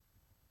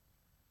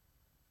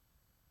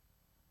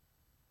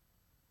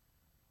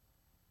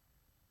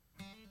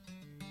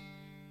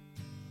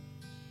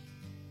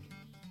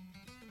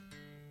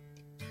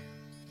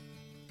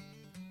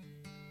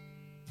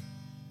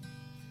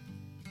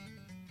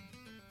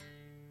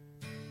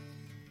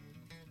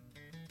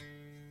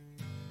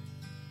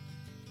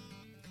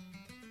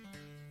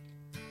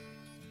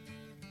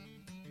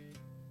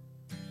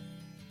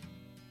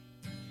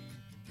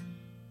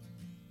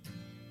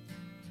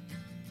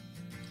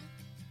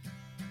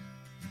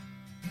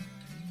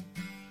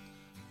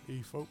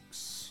Hey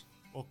folks,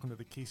 welcome to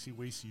the Casey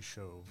Wasey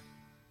Show.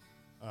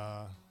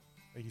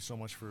 Thank you so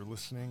much for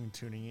listening and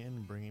tuning in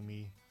and bringing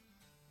me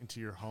into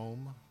your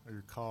home or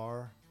your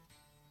car,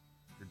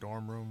 your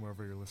dorm room,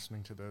 wherever you're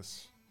listening to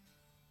this.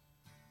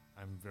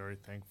 I'm very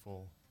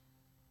thankful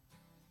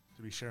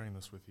to be sharing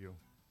this with you.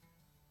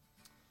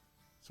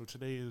 So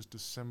today is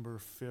December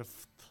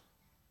 5th,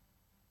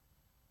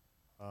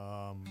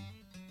 a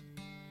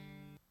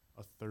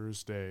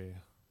Thursday,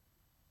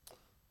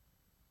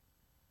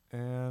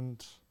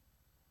 and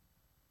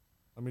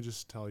let me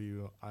just tell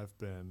you, I've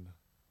been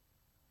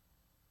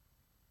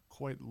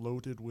quite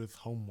loaded with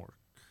homework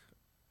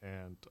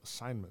and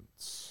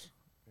assignments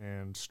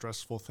and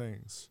stressful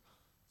things.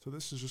 So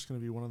this is just going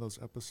to be one of those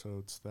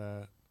episodes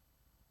that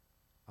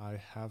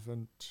I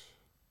haven't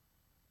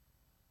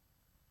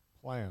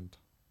planned.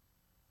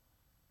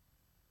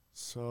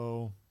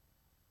 So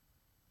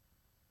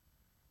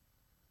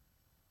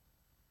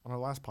on our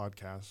last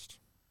podcast,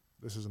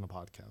 this isn't a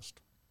podcast,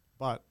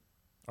 but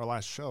our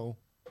last show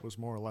was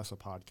more or less a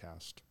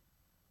podcast.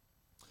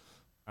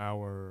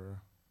 Our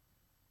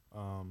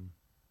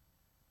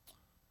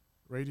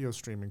radio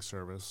streaming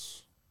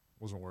service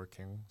wasn't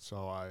working,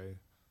 so I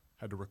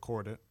had to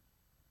record it,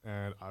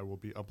 and I will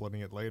be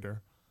uploading it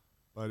later,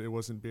 but it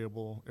wasn't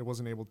able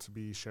to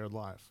be shared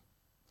live.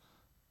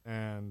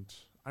 And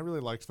I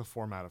really liked the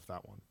format of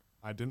that one.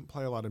 I didn't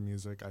play a lot of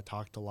music. I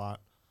talked a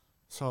lot.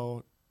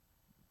 So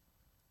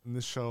in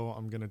this show,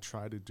 I'm going to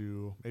try to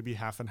do maybe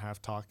half and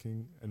half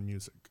talking and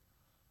music.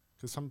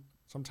 Because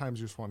sometimes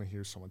you just want to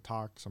hear someone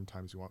talk.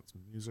 Sometimes you want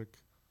some music.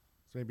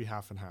 So maybe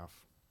half and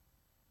half.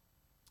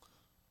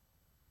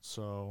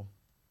 So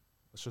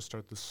let's just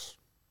start this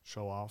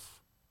show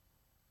off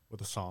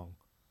with a song.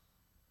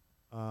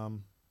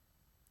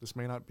 This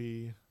may not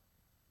be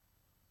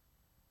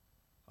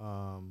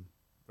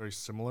very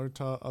similar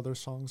to other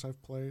songs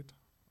I've played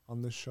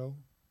on this show,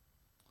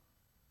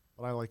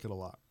 but I like it a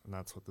lot, and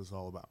that's what this is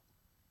all about.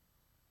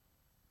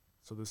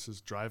 So this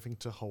is Driving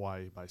to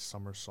Hawaii by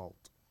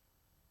Somersault.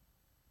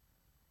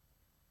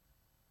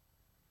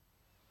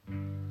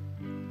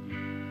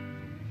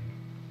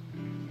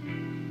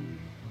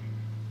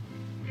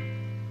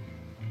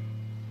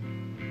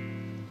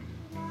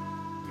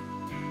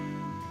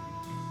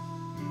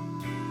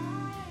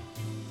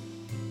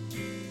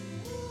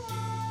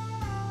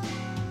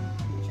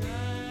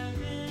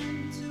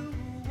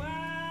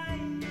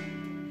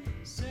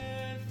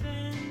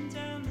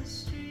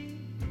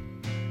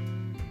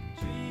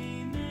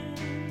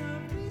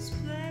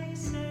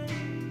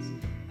 Places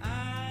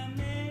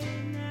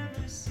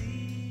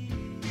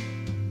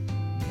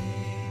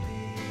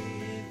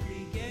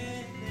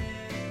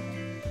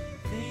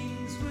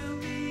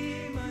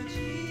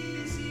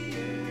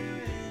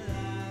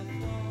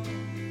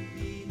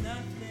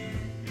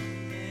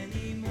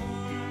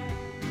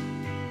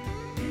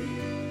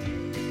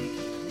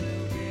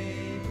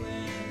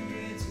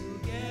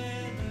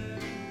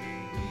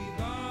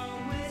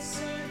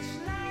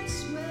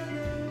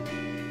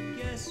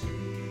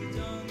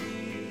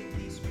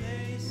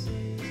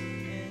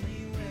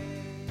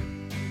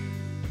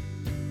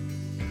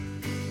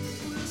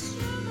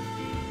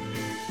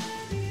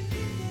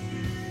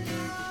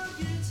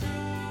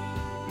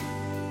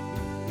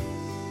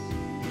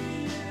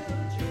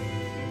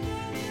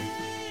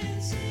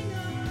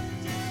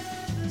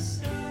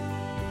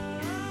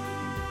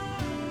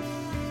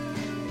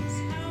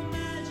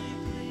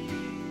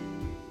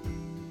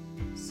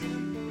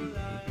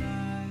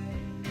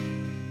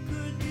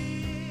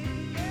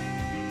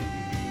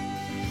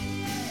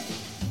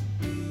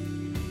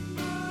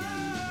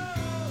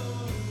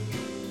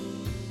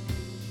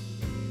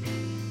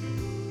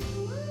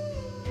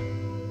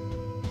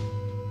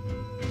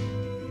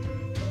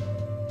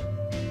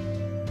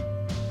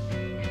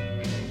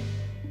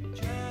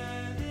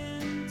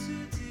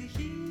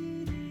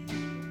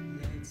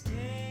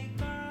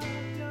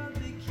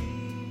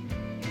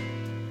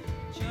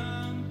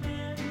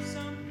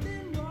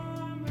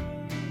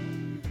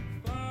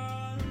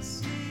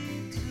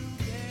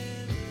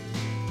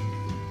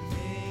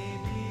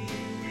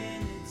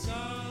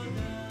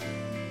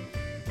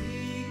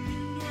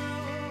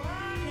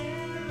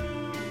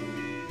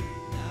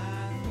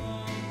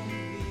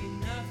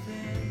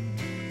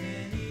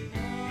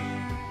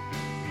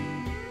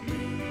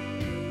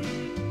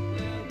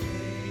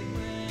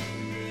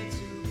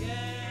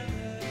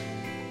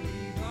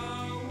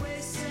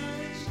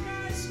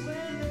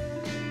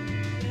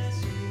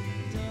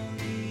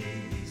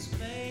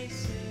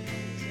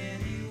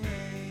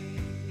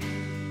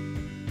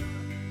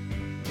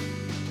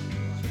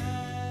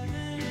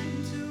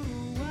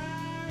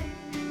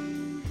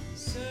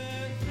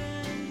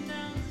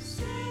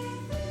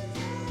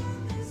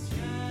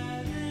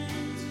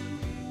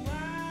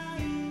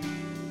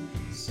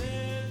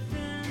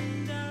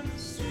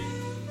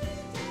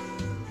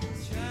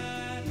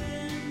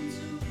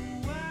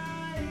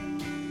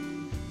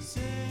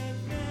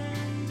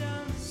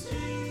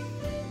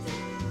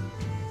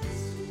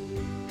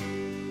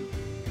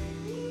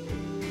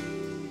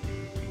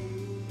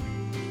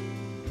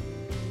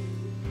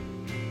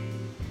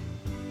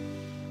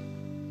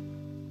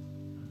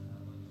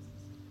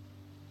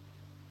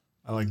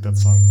I like that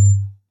song.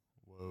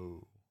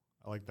 Whoa.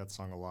 I like that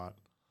song a lot.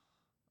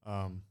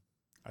 I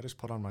just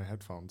put on my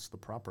headphones, the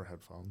proper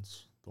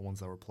headphones, the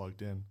ones that were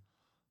plugged in.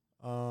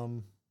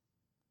 So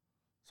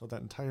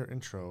that entire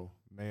intro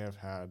may have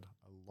had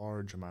a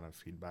large amount of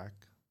feedback.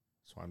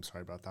 So I'm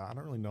sorry about that. I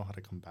don't really know how to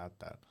combat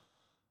that.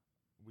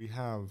 We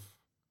have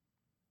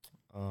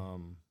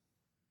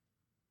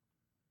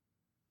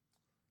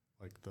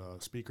like the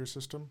speaker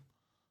system,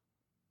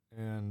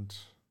 and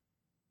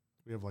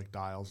we have like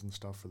dials and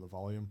stuff for the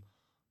volume.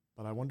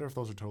 But I wonder if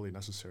those are totally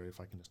necessary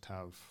if I can just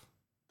have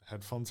the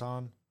headphones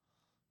on.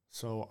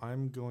 So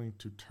I'm going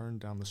to turn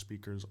down the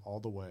speakers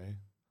all the way,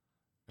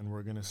 and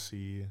we're going to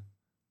see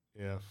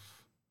if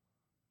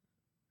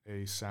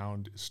a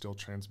sound is still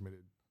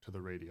transmitted to the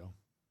radio.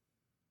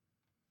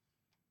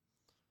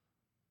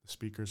 The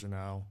speakers are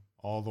now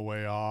all the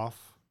way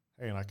off.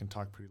 Hey, and I can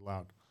talk pretty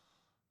loud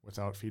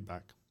without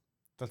feedback.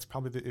 That's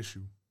probably the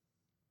issue.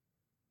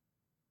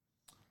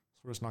 So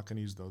we're just not going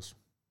to use those.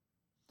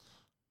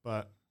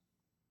 But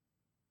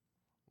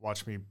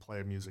watch me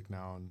play music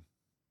now and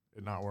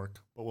it not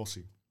work, but we'll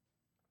see.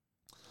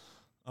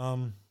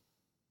 I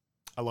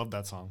love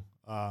that song.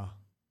 I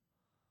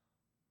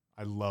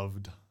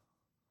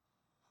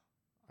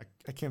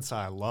can't say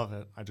I love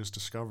it. I just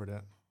discovered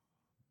it.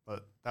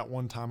 But that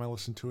one time I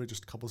listened to it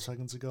just a couple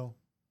seconds ago,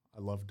 I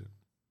loved it.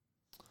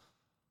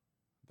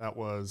 That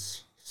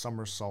was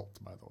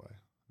Somersault, by the way.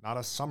 Not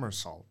a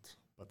somersault,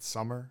 but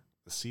summer,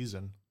 the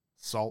season,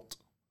 salt,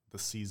 the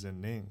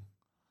seasoning.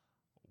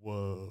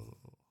 Whoa.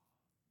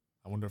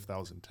 I wonder if that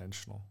was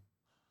intentional.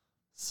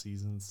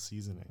 Seasoning.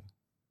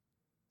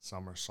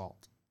 Summer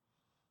salt.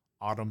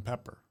 Autumn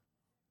pepper.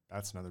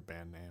 That's another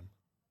band name.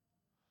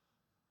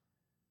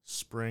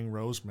 Spring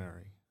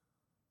rosemary.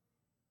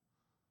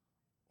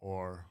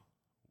 Or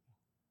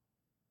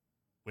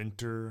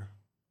winter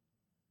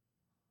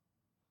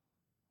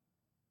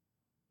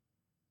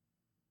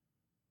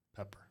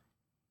pepper.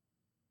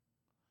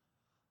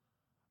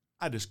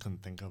 I just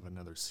couldn't think of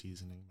another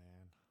seasoning, man.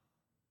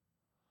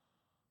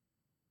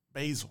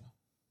 Basil.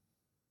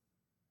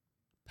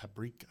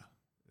 Paprika,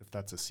 if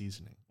that's a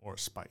seasoning or a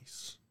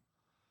spice.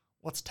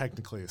 What's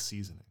technically a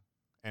seasoning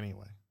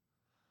anyway?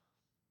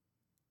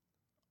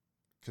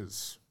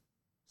 Because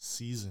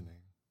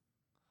seasoning,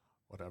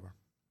 whatever.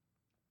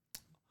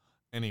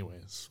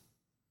 Anyways,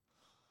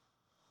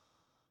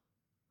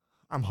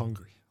 I'm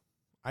hungry.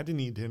 I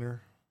didn't eat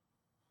dinner.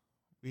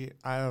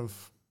 So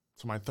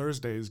my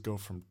Thursdays go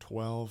from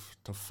 12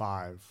 to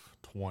 5:20.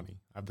 I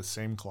have the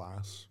same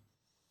class.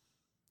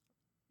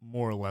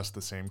 More or less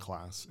the same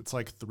class. It's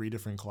like 3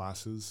 different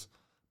classes,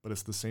 but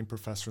it's the same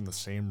professor in the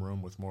same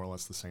room with more or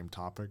less the same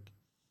topic.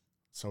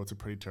 So it's a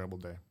pretty terrible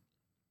day.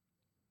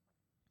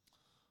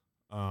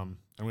 And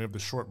we have the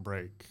short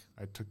break.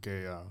 I took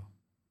a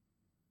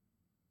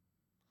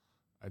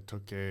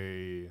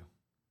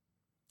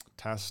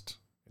test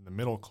in the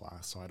middle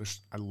class, so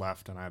I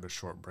left and I had a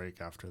short break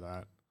after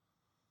that.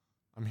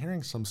 I'm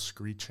hearing some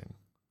screeching.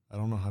 I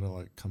don't know how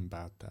to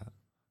combat that.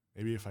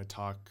 Maybe if I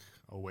talk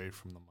away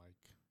from the mic.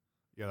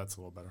 Yeah, that's a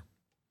little better.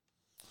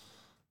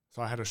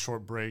 So I had a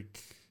short break,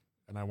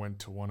 and I went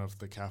to one of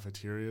the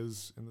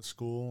cafeterias in the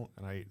school,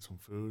 and I ate some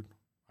food.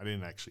 I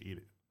didn't actually eat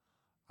it.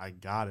 I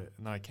got it,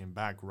 and then I came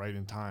back right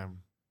in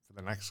time for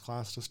the next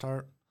class to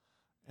start,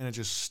 and it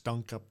just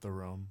stunk up the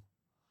room.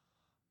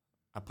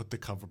 I put the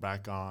cover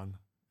back on,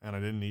 and I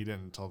didn't eat it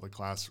until the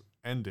class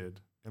ended,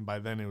 and by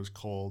then it was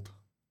cold,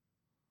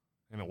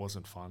 and it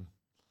wasn't fun.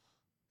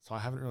 So I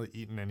haven't really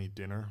eaten any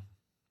dinner.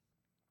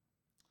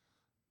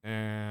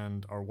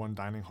 And our one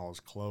dining hall is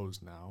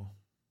closed now.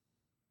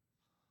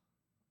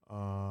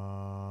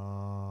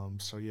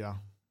 So yeah,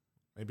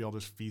 maybe I'll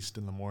just feast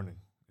in the morning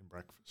and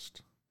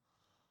breakfast.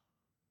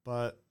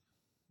 But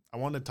I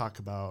want to talk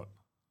about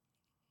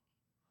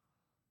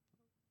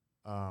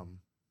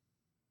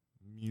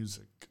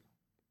music,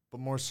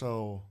 but more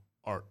so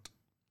art.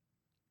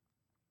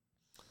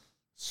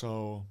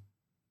 So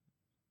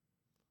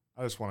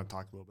I just want to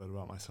talk a little bit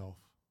about myself.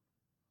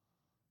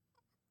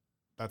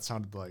 That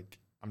sounded like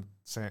I'm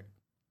saying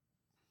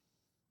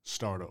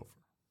start over.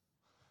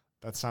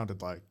 That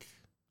sounded like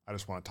I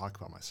just want to talk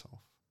about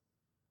myself.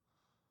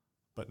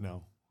 But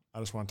no, I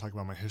just want to talk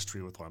about my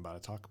history with what I'm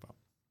about to talk about.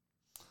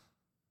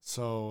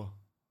 So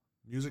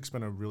music's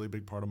been a really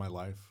big part of my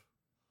life.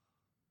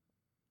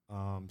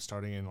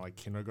 Starting in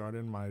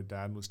kindergarten, my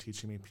dad was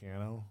teaching me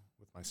piano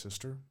with my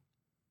sister.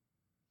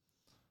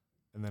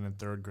 And then in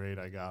 3rd grade,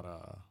 I got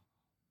a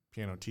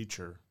piano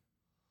teacher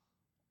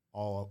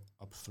all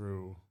up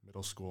through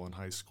middle school and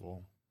high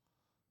school.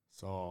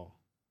 So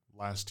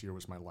last year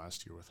was my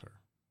last year with her,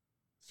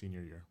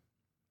 senior year.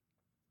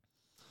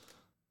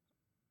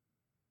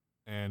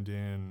 And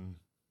in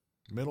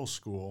middle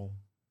school,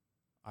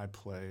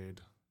 in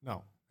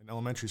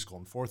elementary school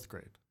in 4th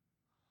grade,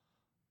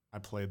 I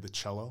played the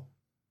cello.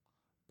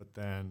 But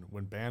then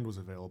when band was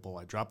available,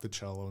 I dropped the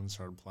cello and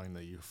started playing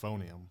the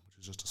euphonium,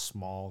 which is just a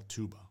small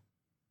tuba,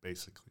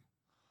 basically.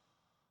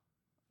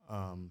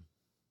 And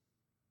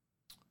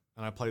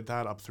I played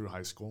that up through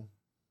high school.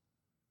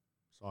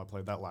 So I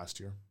played that last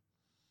year.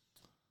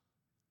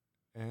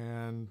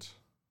 And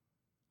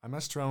I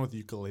messed around with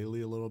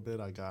ukulele a little bit.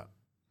 I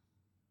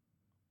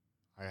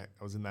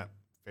was in that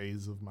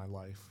phase of my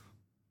life.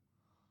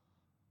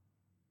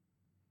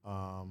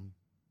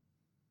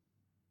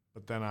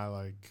 But then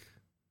I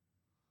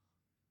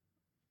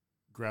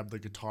grabbed the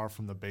guitar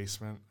from the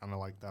basement, and I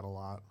liked that a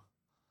lot.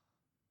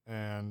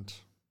 And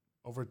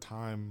over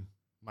time,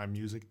 my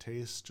music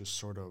taste just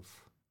sort of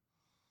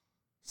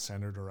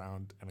centered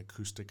around an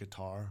acoustic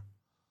guitar.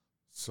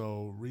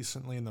 So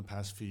recently, in the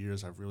past few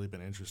years, I've really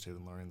been interested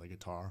in learning the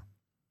guitar.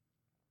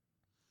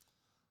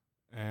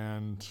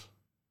 And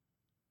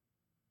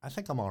I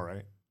think I'm all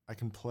right. I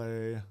can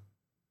play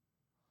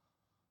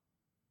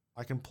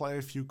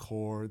a few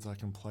chords, I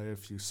can play a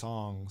few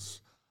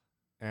songs,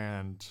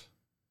 and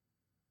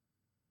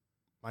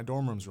my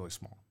dorm room's really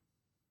small.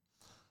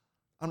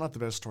 I'm not the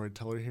best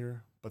storyteller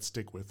here, but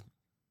stick with me.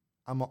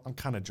 I'm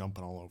kind of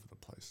jumping all over the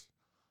place.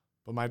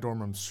 But my dorm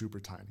room's super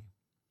tiny.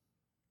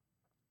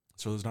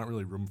 So there's not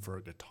really room for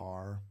a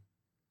guitar.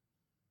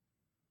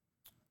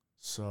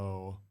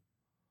 So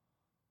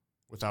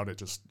without it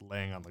just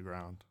laying on the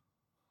ground.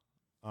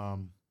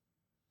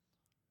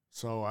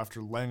 So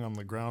after laying on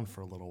the ground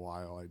for a little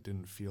while, I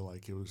didn't feel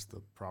like it was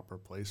the proper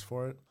place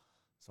for it.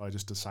 So I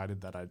just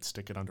decided that I'd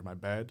stick it under my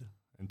bed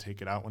and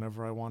take it out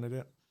whenever I wanted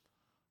it.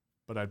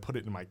 But I'd put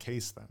it in my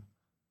case then.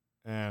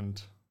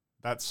 And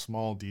that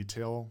small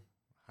detail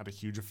had a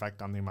huge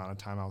effect on the amount of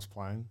time I was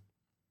playing.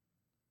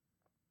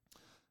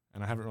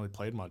 And I haven't really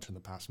played much in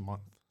the past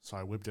month. So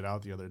I whipped it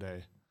out the other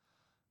day.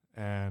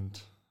 And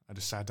I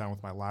just sat down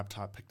with my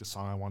laptop, picked a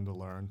song I wanted to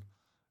learn.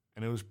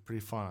 And it was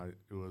pretty fun.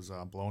 It was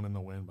Blowin' in the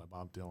Wind by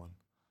Bob Dylan.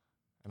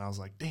 And I was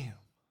like, damn,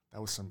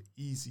 that was some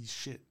easy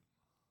shit.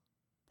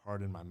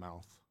 Pardon my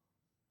mouth.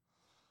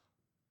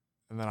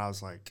 And then I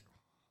was like,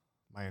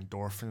 my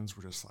endorphins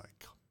were just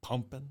like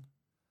pumping.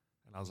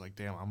 And I was like,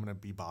 damn, I'm going to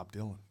be Bob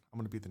Dylan. I'm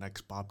going to be the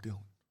next Bob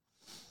Dylan.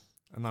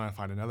 And then I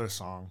find another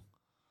song,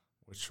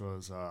 which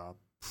was, I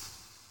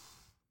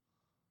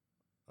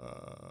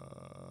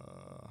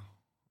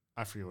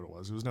forget what it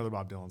was. It was another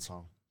Bob Dylan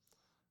song.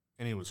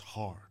 And it was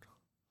hard.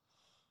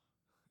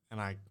 And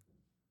it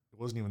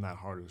wasn't even that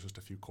hard. It was just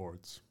a few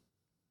chords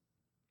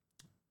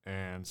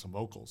and some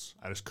vocals.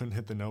 I just couldn't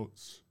hit the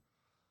notes.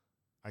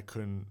 I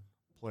couldn't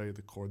play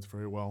the chords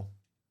very well.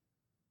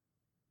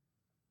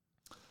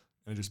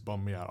 And it just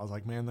bummed me out. I was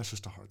like, man, that's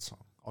just a hard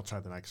song. I'll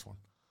try the next one.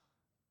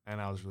 And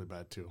I was really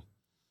bad too.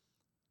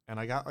 And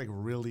I got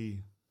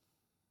really,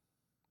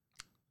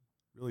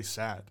 really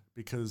sad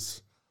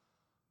because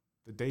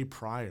the day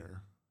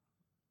prior,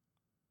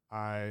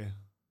 I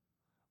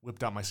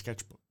whipped out my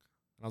sketchbook.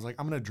 And I was like,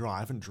 I'm going to draw. I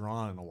haven't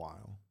drawn in a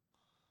while.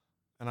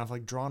 And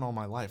I've drawn all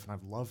my life and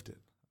I've loved it.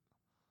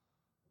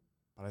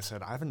 But I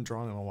said, I haven't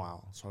drawn in a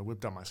while. So I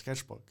whipped out my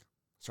sketchbook,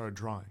 started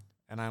drawing.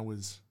 And I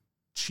was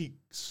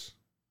cheeks.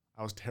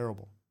 I was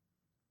terrible.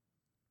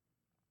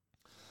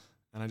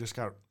 And it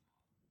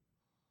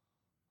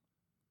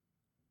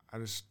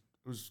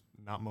was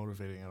not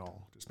motivating at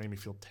all. It just made me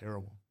feel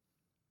terrible.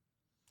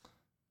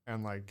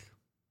 And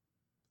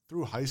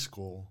through high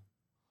school,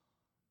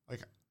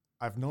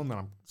 I've known that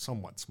I'm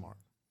somewhat smart.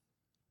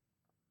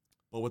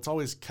 But what's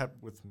always stayed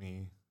with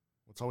me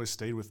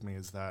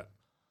is that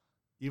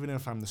even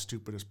if I'm the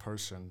stupidest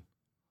person,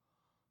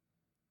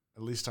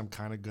 at least I'm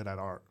kind of good at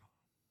art.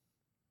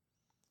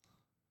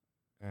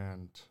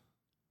 And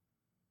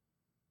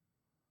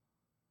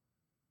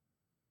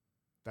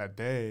that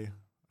day, a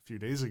few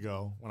days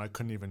ago, when I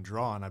couldn't even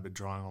draw and I've been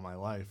drawing all my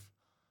life,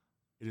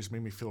 it just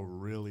made me feel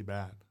really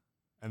bad.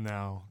 And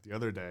now the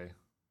other day,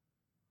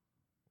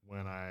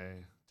 when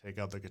I take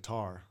out the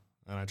guitar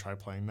and I try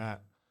playing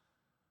that,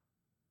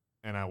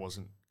 and I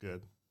wasn't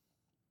good.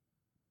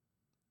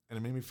 And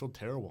it made me feel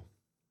terrible.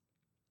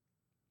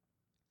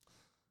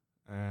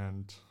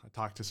 And I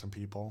talked to some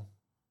people.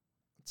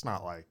 It's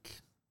not like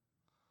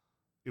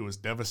it was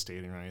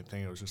devastating or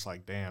anything. It was just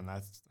like, damn,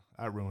 that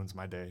ruins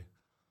my day.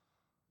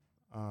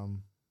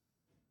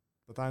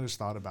 But then I just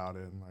thought about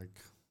it and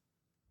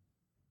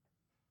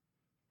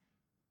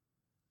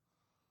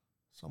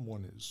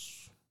someone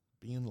is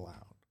being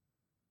loud.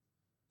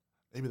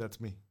 Maybe that's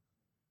me.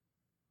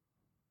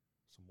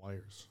 Some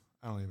wires.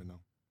 I don't even know.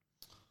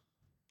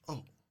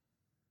 Oh.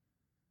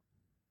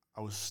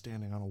 I was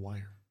standing on a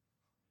wire.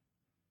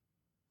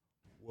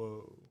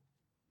 Whoa.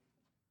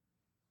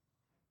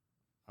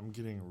 I'm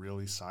getting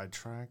really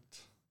sidetracked.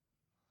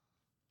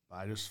 But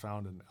I just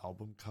found an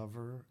album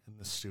cover in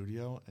the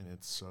studio, and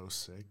it's so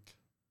sick.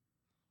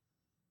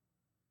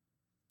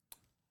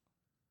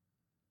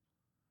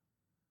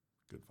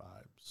 Good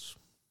vibes.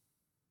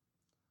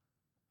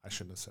 I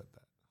shouldn't have said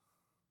that.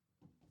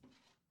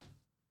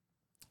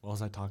 What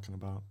was I talking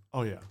about?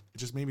 Oh, yeah. It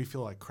just made me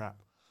feel like crap.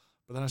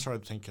 But then I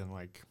started thinking,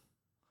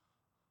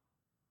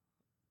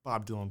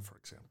 Bob Dylan, for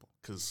example,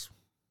 because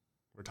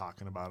we're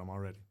talking about him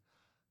already.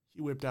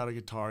 He whipped out a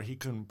guitar. He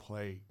couldn't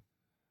play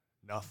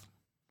nothing.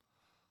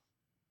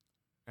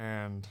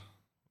 And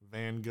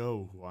Van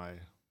Gogh, who I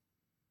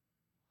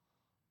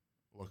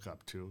look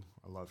up to,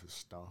 I love his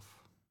stuff.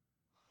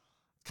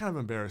 It's kind of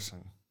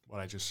embarrassing what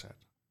I just said.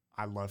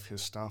 I love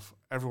his stuff.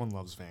 Everyone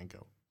loves Van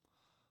Gogh.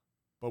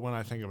 But when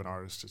I think of an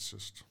artist, it's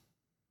just,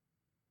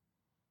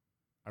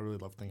 I really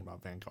love thinking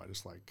about Van Gogh. I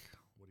just like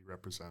what he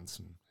represents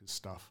and his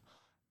stuff.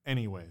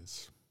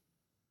 Anyways,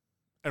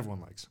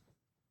 everyone likes him.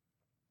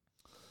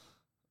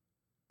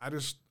 I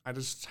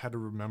just had to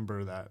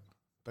remember that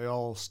they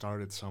all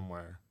started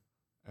somewhere.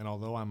 And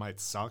although I might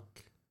suck,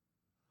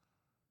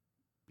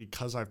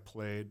 because I've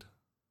played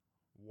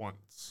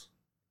once,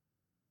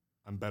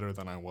 I'm better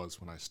than I was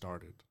when I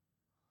started.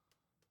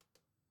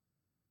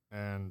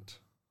 And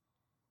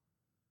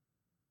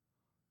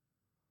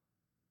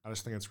I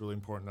just think it's really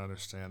important to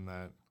understand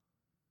that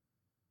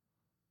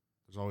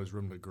there's always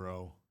room to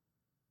grow.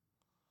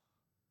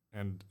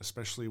 And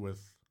especially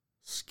with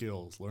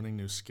skills, learning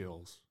new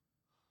skills.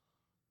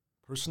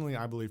 Personally,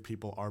 I believe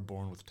people are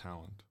born with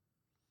talent.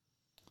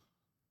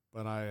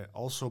 But I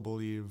also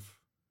believe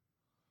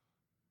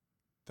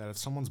that if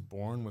someone's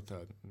born with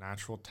a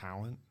natural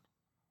talent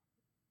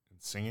in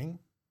singing,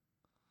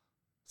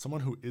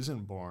 someone who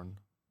isn't born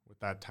with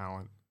that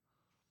talent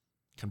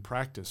can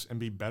practice and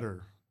be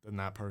better than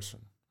that person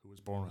who was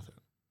born with it.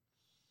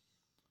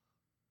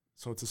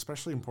 So it's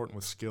especially important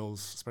with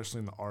skills, especially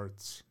in the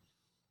arts,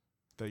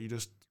 that you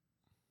just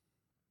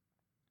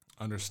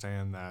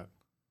understand that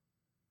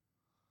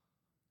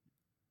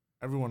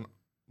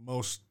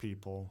most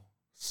people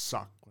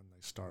suck when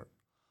they start.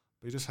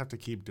 But you just have to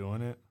keep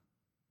doing it.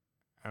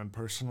 And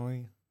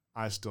personally,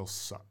 I still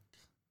suck.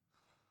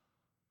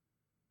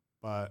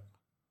 But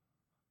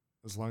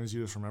as long as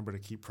you just remember to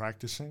keep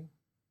practicing,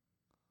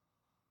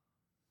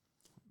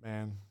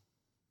 man,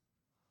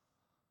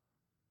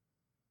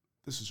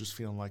 this is just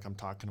feeling like I'm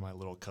talking to my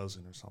little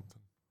cousin or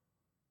something.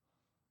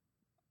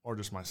 Or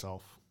just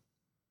myself.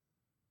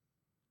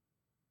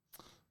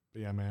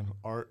 But yeah, man,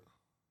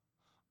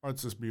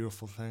 art's this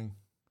beautiful thing.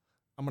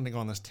 I'm going to go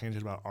on this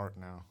tangent about art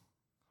now.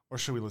 Or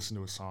should we listen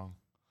to a song?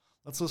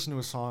 Let's listen to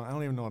a song. I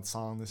don't even know what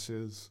song this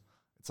is.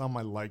 It's on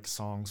my like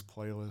songs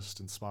playlist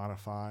in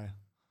Spotify.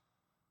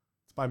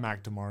 It's by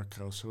Mac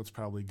DeMarco, so it's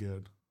probably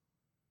good.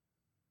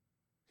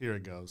 Here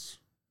it goes.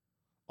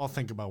 I'll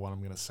think about what I'm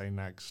going to say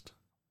next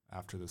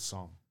after this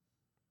song.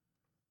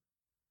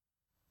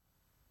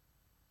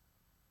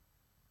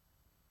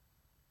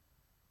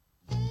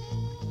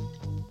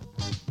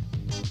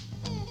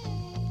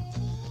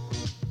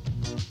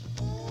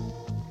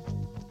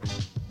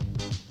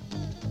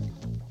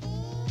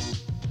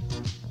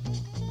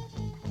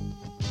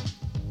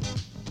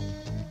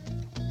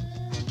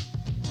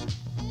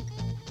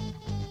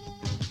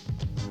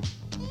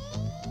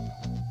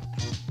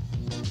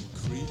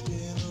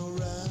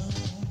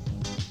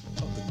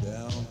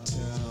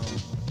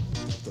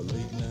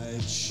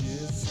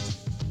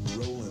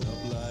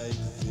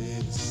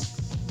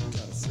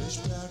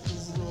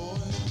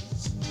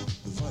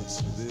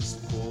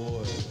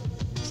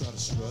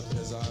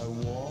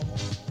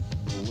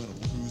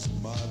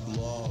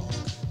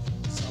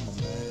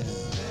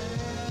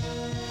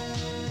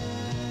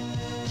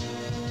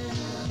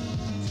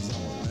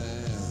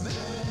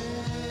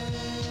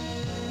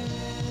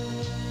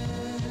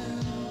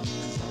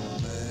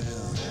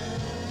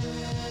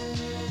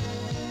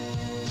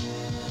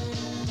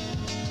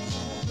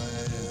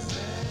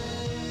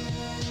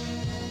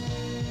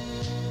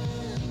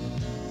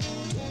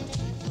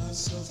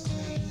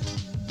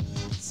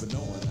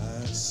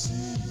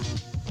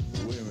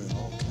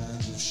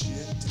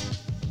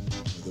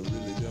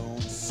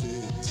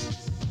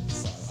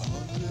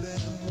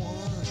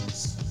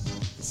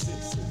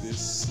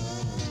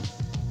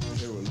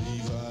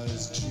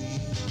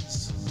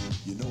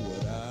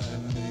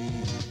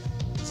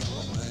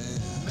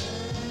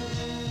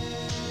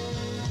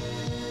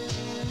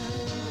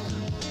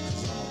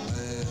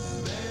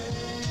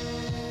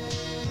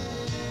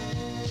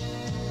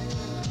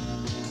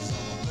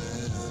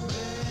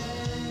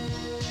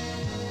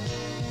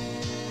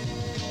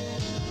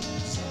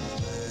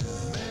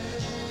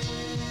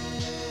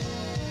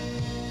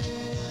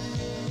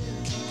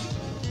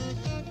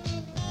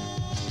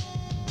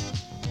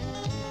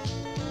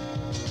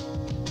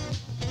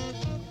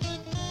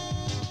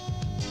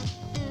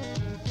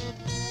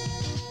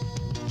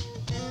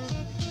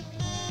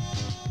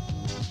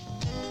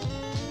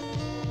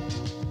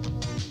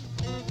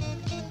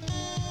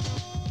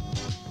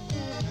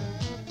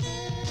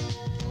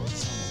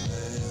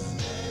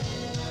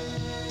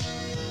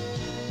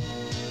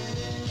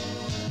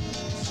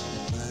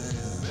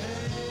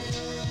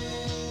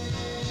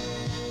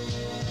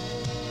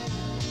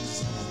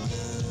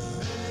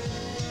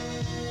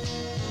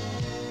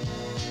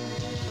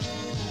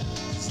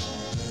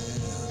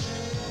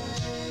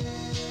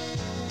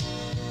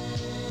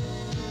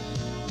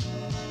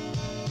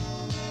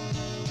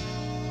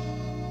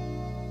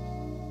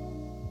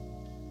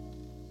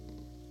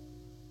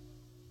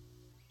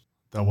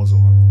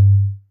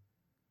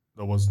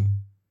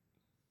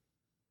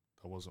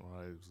 That wasn't what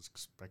I was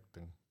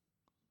expecting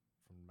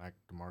from Mac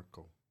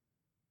DeMarco.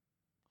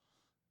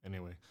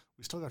 Anyway,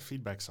 we still got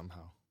feedback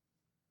somehow.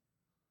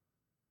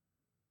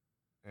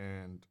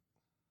 And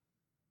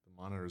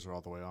the monitors are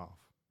all the way off.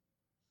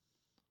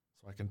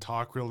 So I can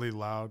talk really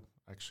loud.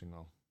 Actually,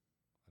 no.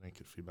 I didn't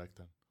get feedback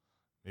then.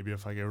 Maybe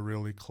if I get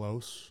really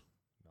close.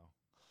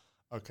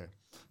 No. Okay.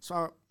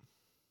 So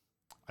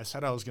I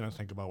said I was going to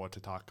think about what to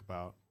talk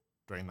about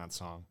during that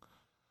song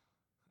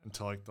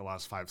until like the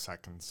last 5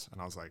 seconds.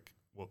 And I was like,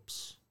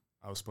 whoops,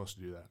 I was supposed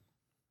to do that.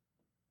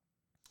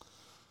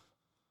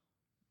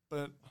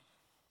 But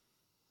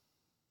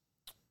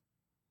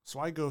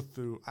so I go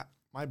through,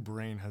 my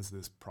brain has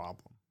this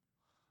problem.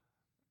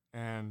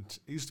 And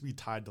it used to be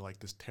tied to like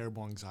this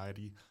terrible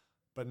anxiety.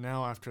 But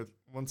now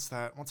once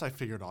I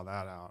figured all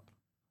that out,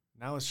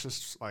 now it's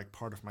just like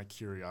part of my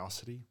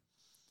curiosity.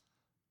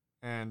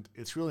 And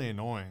it's really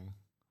annoying.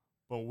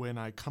 But when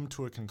I come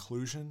to a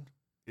conclusion,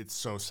 it's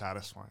so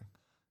satisfying.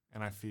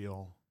 And I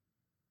feel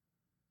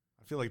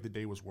like the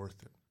day was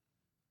worth it.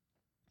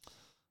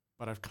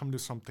 But I've come to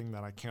something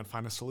that I can't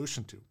find a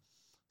solution to.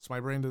 So my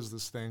brain does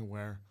this thing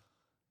where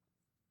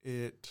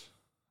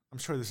I'm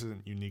sure this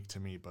isn't unique to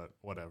me, but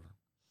whatever.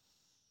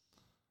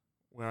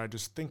 Where I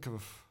just think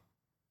of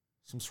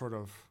some sort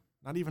of,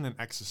 not even an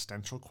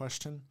existential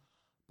question,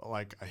 but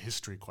like a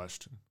history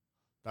question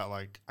that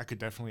like I could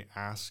definitely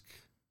ask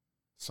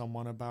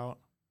someone about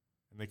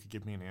and they could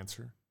give me an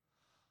answer.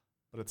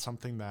 But it's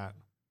something that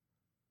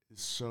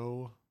is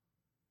so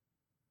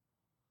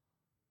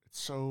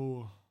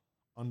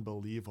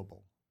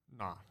unbelievable.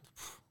 Nah,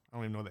 I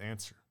don't even know the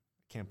answer.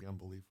 It can't be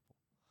unbelievable.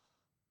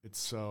 It's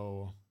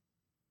so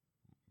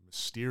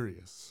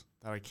mysterious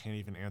that I can't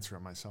even answer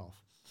it myself.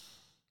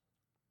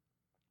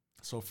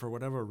 So for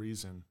whatever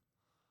reason,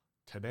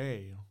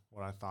 today,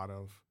 what I thought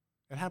of,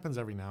 it happens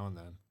every now and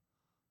then,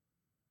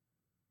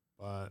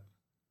 but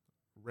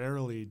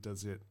rarely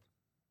does it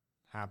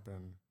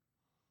happen.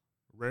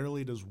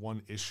 Rarely does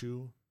one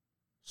issue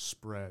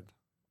spread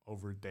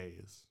over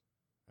days.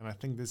 And I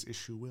think this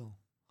issue will,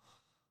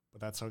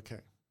 but that's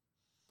okay.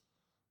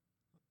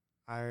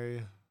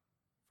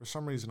 For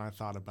some reason, I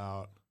thought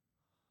about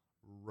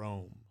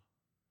Rome.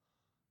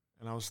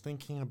 And I was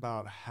thinking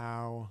about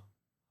how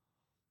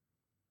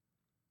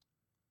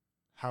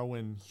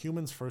when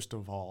humans first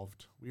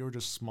evolved, we were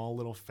just small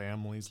little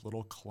families,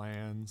 little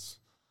clans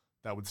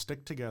that would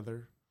stick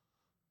together,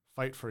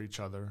 fight for each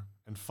other,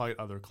 and fight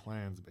other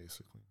clans,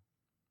 basically,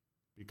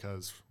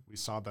 because we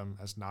saw them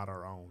as not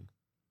our own.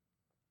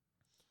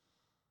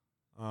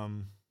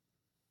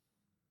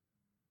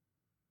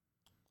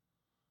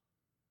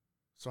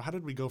 So how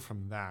did we go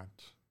from that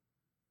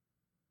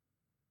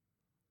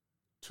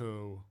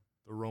to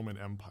the Roman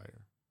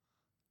Empire?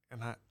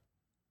 And it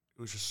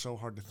was just so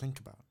hard to think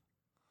about.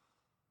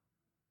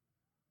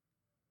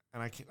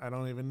 And I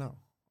don't even know.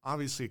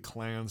 Obviously,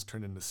 clans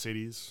turned into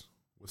cities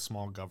with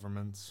small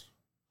governments,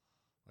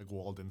 like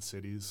walled-in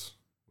cities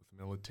with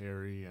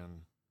military.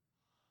 And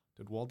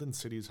did walled-in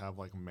cities have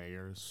like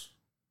mayors?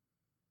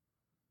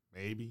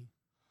 Maybe.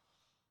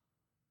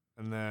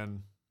 And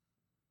then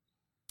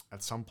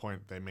at some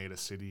point, they made a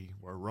city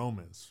where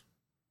Rome is,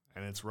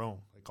 and it's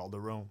Rome. They called it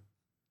Rome.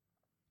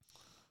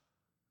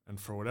 And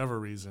for whatever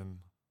reason,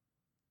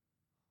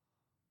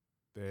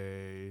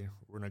 they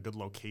were in a good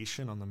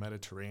location on the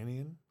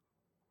Mediterranean.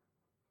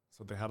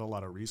 So they had a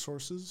lot of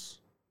resources.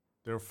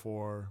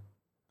 Therefore,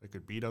 they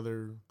could beat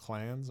other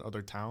clans,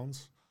 other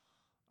towns.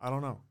 I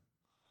don't know.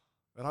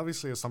 That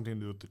obviously has something to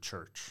do with the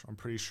church. I'm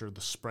pretty sure the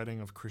spreading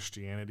of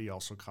Christianity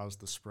also caused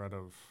the spread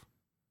of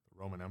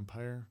the Roman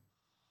Empire,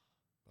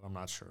 but I'm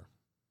not sure.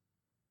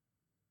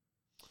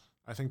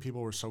 I think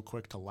people were so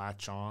quick to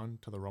latch on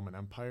to the Roman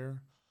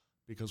Empire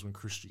because when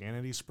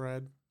Christianity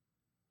spread,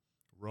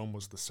 Rome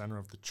was the center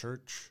of the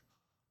church,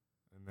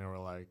 and they were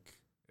like,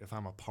 if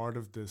I'm a part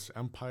of this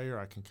empire,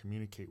 I can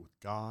communicate with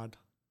God.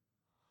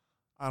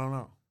 I don't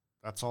know.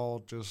 That's all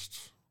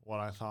just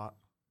what I thought,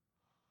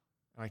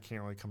 and I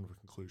can't really come to a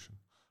conclusion.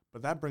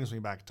 But that brings me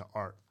back to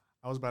art.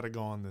 I was about to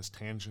go on this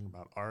tangent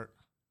about art,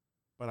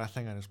 but I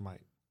think I just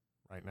might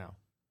right now.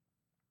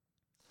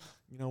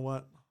 You know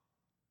what?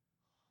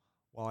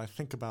 While I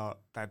think about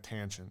that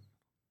tangent,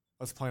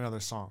 let's play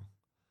another song.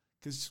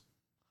 Because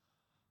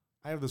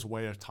I have this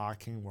way of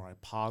talking where I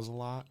pause a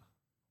lot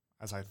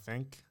as I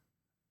think,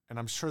 and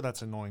I'm sure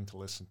that's annoying to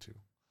listen to.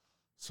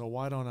 So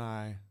why don't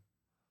I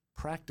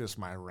practice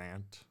my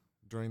rant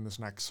during this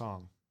next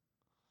song?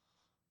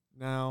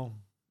 Now,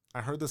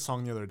 I heard this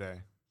song the other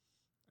day,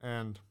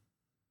 and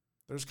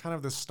there's kind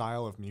of this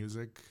style of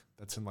music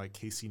that's in like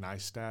Casey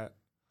Neistat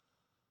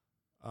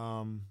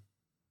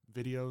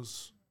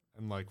videos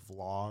and like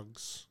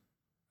vlogs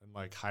and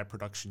like high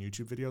production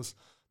YouTube videos.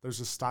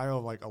 There's a style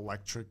of like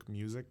electric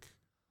music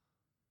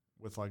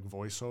with like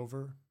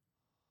voiceover.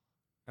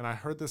 And I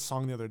heard this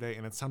song the other day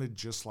and it sounded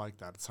just like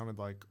that. It sounded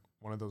like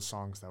one of those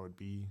songs that would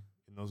be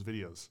in those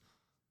videos.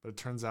 But it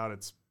turns out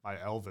it's by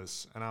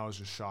Elvis, and I was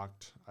just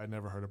shocked. I'd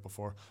never heard it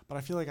before. But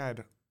I feel like I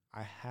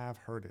have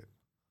heard it.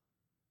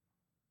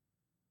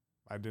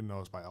 I didn't know it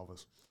was by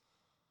Elvis.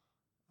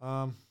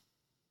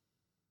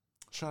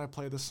 Should I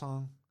play this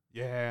song?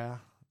 Yeah,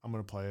 I'm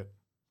going to play it.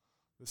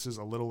 This is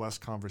A Little Less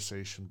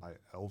Conversation by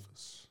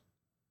Elvis.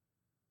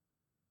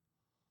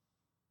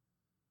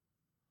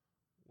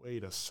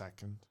 Wait a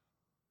second.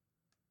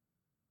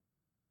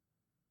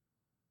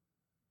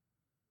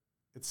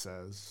 it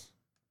says,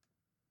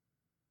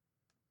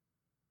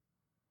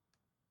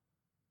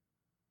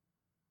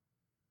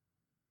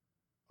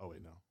 oh,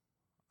 wait, no.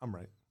 I'm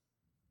right.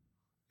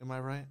 Am I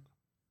right?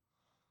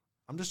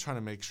 I'm just trying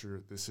to make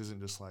sure this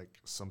isn't just like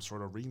some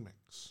sort of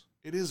remix.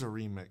 It is a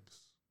remix.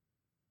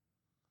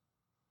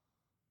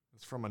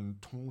 It's from a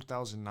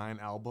 2009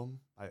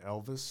 album by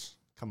Elvis.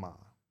 Come on.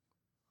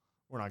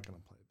 We're not going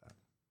to play that.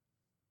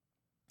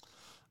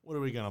 What are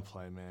we going to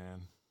play,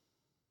 man?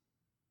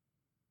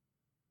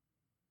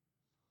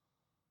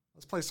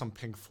 Let's play some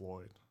Pink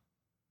Floyd.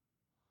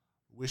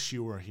 Wish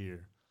You Were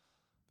Here.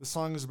 This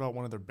song is about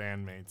one of their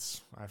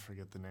bandmates. I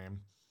forget the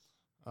name.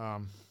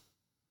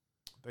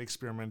 They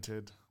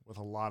experimented with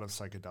a lot of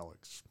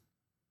psychedelics,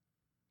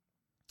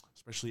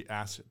 especially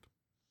acid.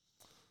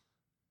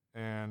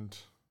 And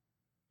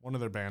one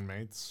of their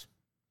bandmates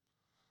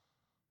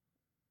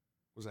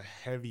was a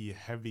heavy,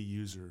 heavy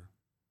user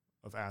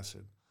of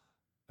acid.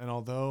 And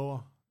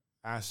although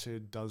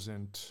acid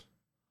doesn't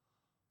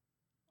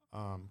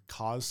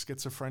cause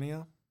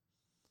schizophrenia,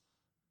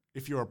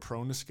 if you are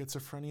prone to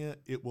schizophrenia,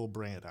 it will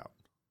bring it out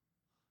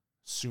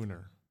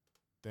sooner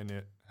than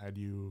it had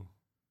you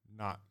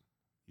not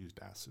used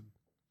acid.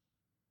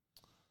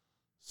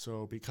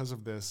 So because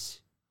of this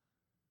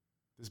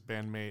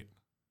bandmate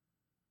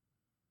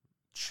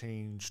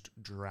changed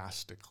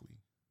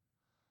drastically.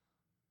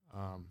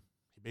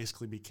 He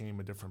basically became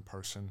a different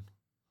person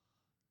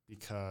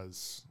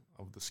because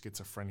of the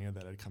schizophrenia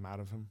that had come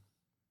out of him.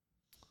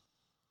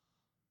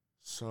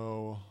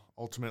 So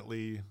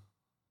ultimately,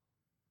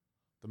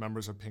 the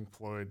members of Pink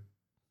Floyd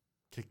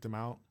kicked him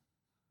out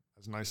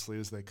as nicely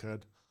as they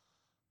could.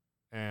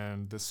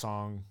 And this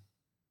song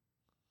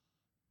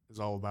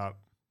is all about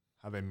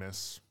how they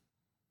miss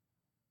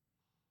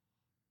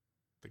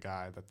the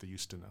guy that they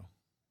used to know.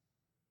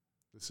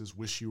 This is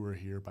Wish You Were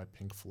Here by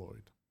Pink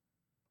Floyd.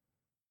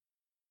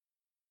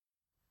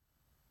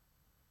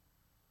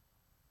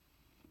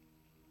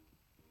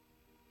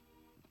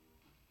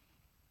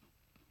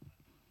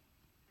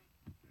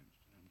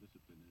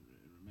 Discipline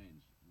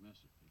remains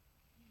mercifully.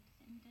 Yes,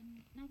 and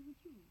not with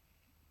you,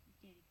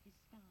 Derek, this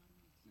star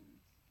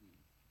nonsense.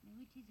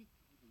 No, it is.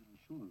 I'm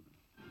sure of it.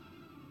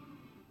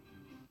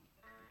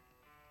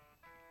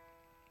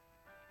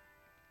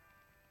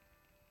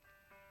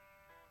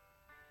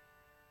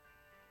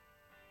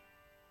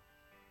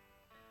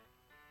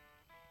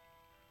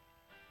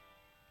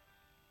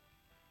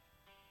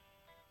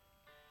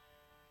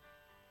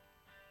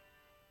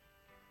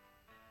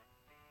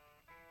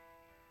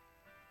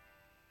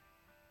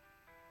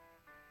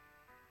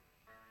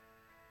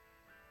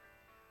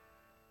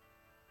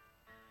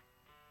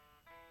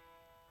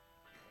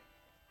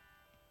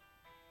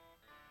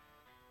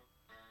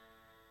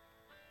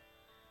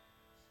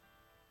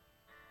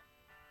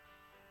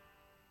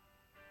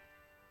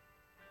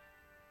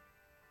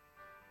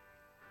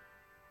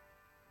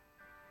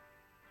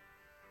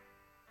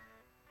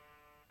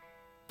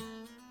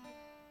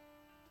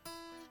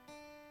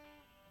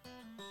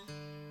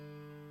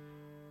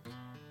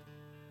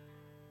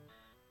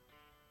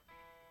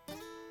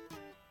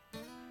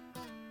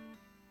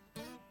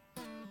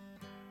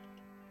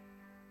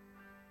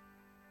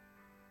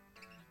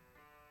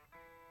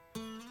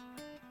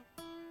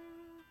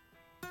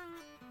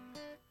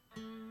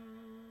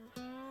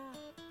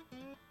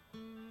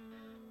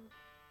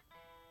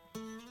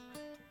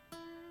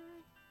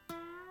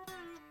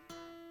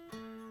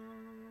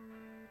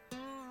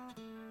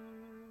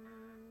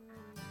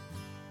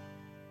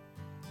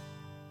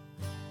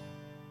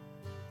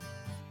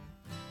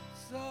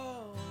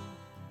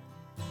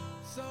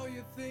 So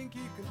you think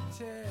you can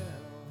tell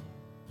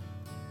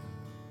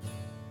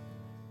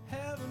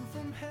heaven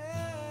from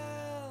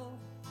hell,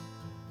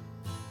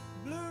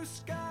 blue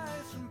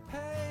skies from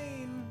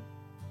pain?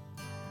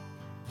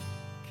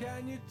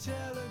 Can you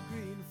tell a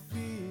green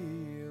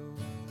field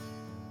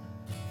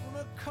from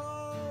a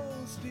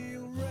cold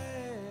steel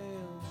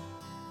rail,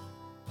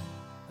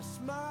 a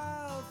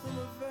smile from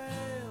a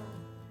veil?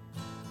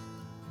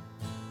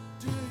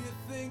 Do you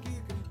think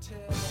you can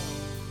tell?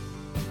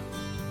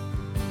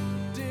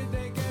 Did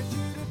they get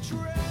you to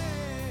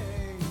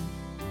train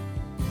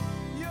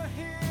your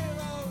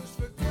heroes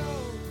for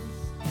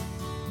ghosts,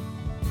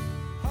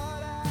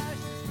 hot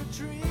ashes for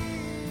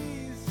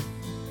trees,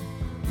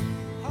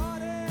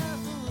 hot air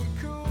for a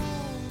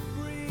cool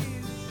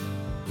breeze?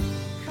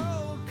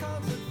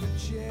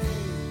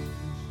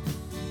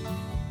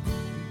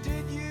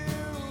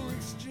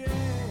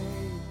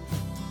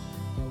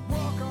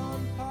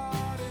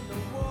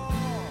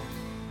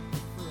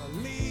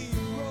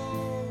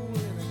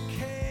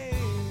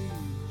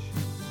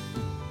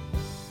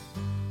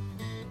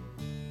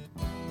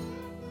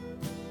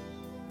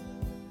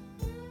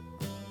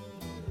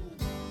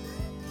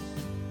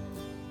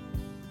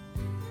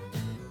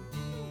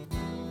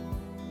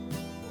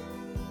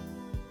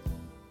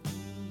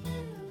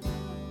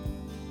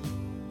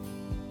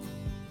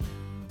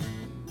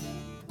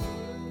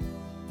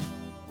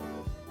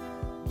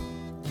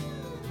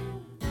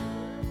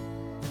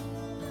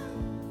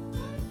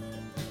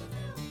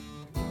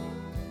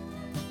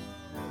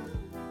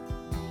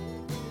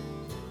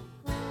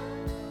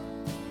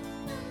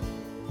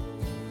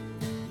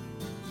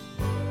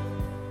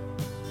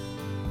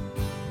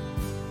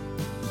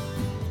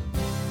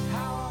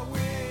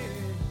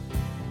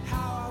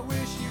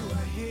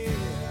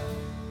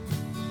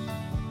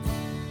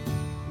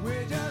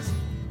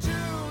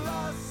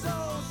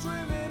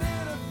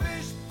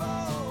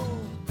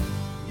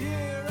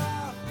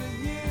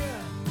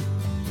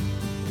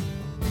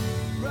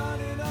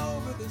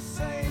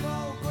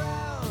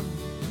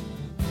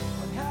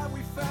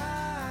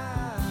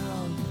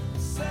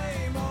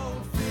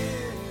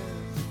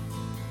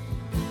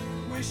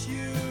 wish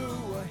you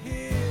were here.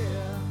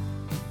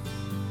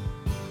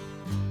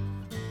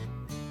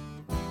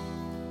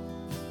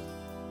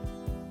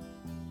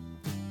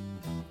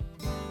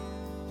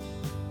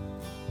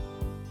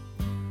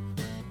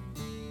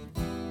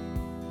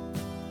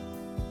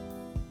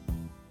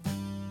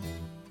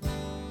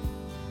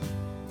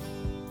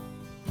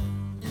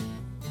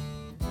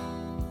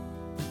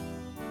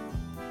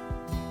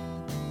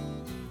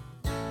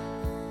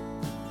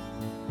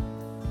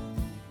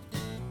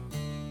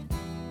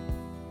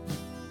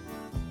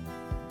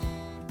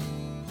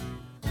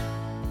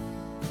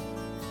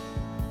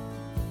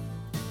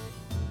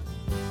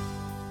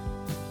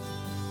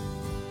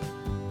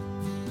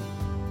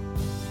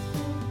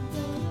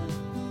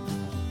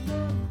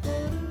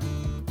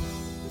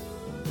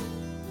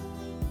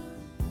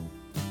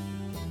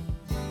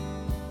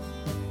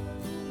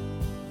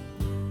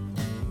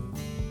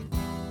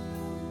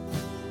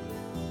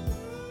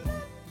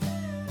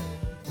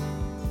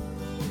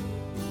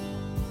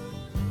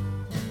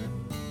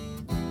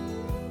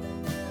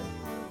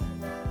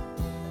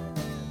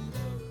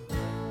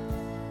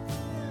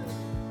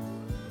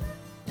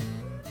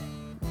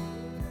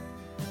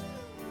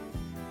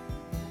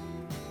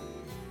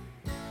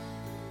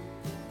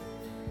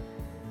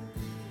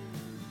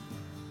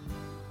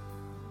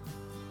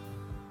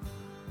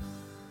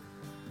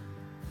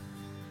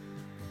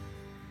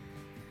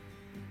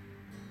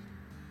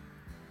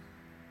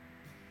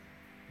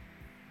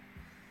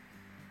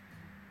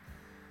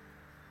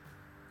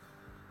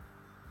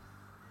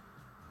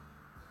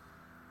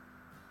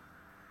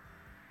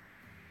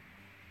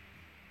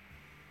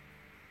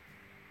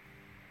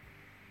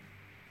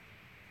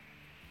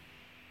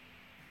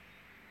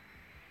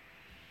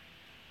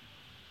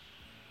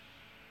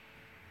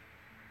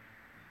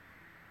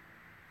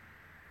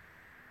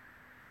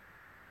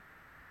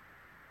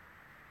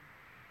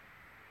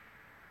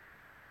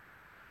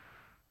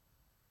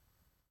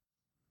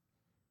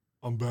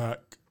 I'm back.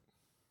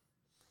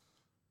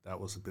 That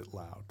was a bit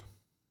loud.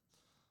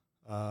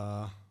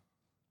 I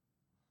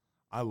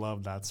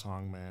love that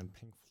song, man.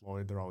 Pink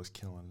Floyd, they're always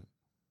killing it.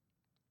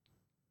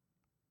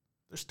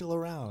 They're still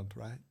around,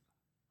 right?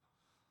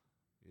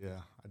 Yeah,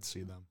 I'd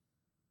see them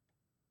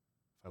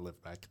if I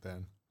lived back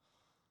then.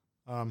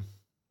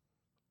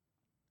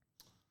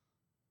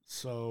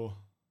 So,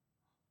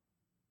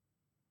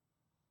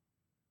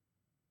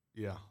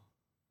 yeah,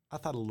 I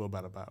thought a little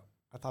bit about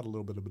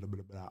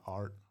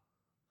art.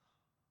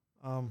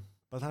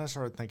 But then I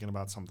started thinking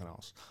about something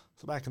else.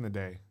 So back in the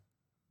day,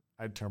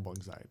 I had terrible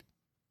anxiety.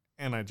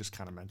 And I just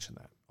kind of mentioned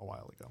that a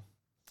while ago.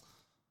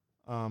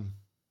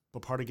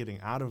 But part of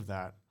getting out of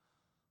that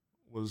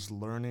was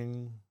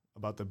learning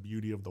about the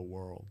beauty of the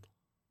world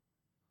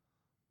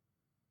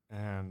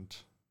and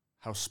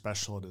how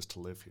special it is to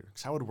live here.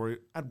 Because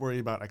I'd worry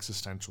about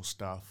existential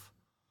stuff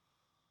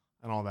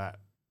and all that.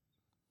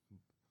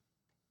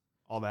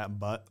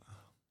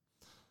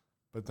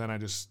 But then I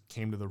just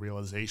came to the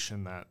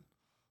realization that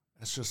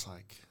it's just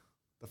like,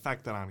 the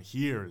fact that I'm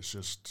here is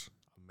just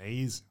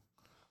amazing.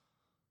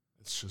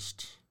 It's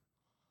just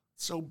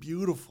so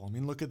beautiful. I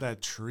mean, look at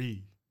that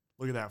tree.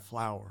 Look at that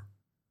flower.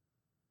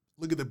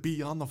 Look at the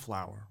bee on the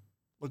flower.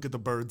 Look at the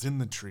birds in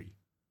the tree.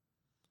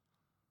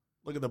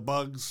 Look at the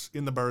bugs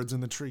in the birds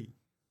in the tree.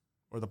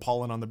 Or the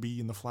pollen on the bee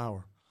in the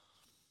flower.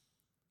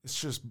 It's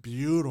just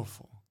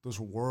beautiful. This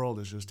world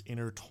is just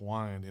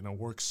intertwined and it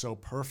works so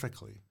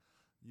perfectly.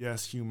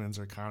 Yes, humans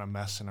are kind of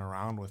messing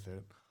around with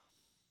it.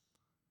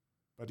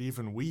 But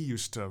even we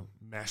used to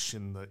mesh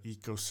in the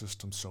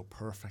ecosystem so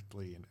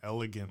perfectly and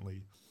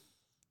elegantly.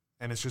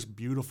 And it's just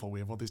beautiful. We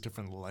have all these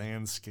different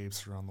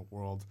landscapes around the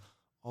world,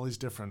 all these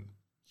different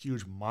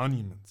huge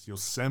monuments,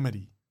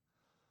 Yosemite,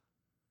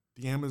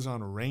 the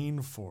Amazon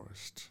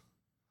rainforest.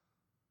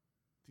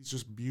 These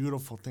just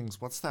beautiful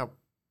things. What's that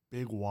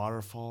big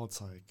waterfall?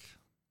 It's like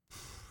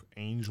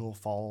Angel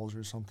Falls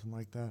or something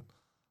like that.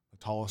 The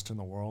tallest in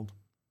the world.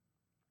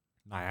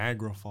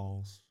 Niagara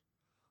Falls.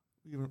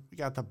 We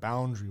got the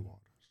Boundary Waters.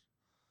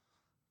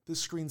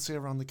 This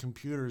screensaver on the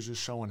computer is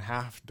just showing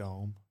Half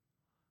Dome.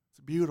 It's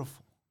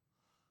beautiful.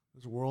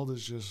 This world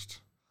is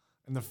just...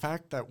 And the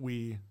fact that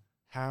we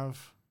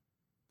have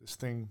this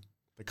thing,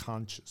 the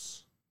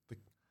conscious.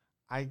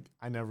 I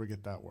never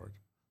get that word.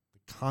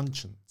 The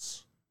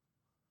conscience.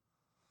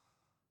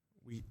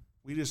 We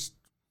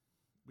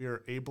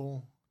are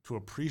able to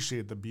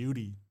appreciate the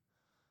beauty.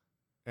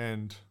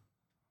 And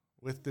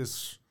with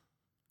this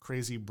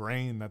crazy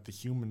brain that the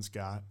humans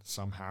got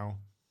somehow,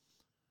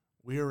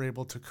 we are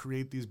able to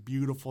create these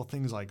beautiful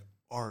things like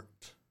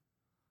art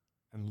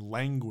and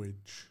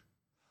language.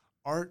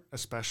 Art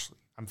especially,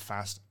 I'm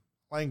fascinated.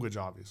 Language,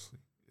 obviously,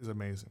 is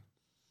amazing.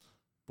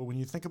 But when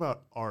you think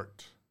about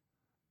art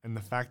and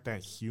the fact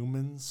that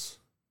humans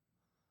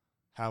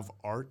have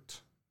art,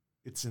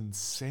 it's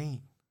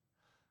insane.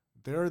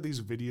 There are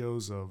these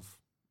videos of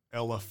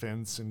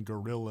elephants and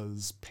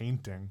gorillas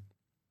painting,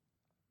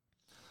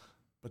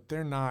 but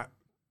they're not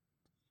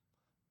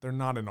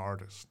an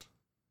artist.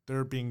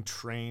 They're being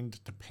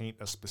trained to paint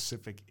a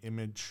specific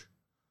image.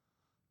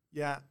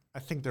 Yeah, I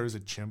think there is a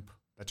chimp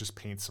that just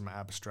paints some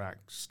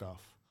abstract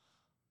stuff.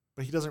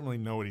 But he doesn't really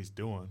know what he's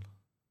doing.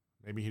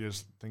 Maybe he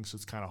just thinks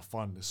it's kind of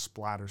fun to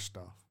splatter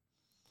stuff.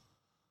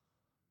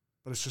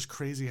 But it's just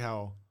crazy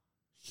how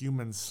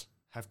humans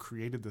have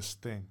created this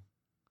thing.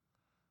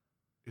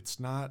 It's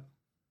not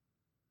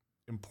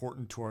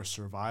important to our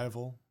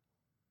survival.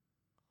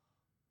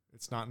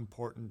 It's not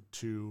important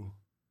to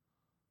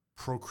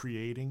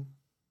procreating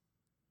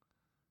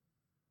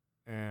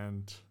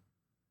and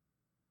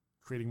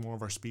creating more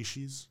of our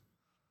species.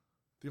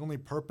 The only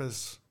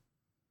purpose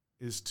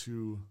is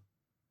to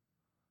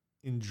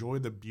enjoy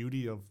the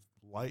beauty of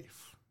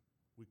life.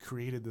 We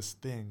created this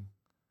thing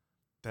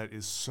that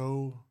is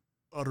so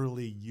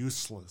utterly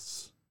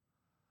useless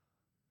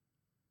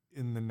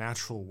in the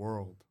natural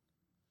world.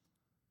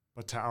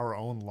 But to our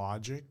own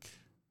logic,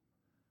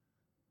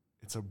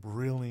 it's a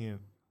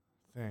brilliant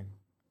thing.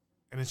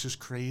 And it's just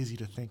crazy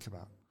to think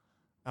about.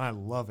 And I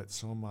love it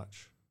so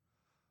much.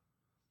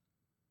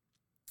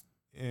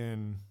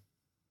 In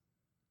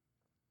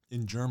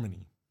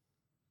Germany,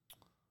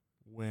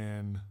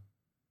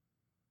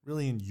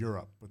 really in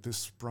Europe, but this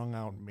sprung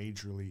out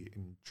majorly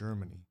in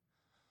Germany,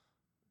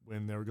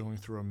 when they were going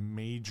through a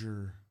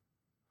major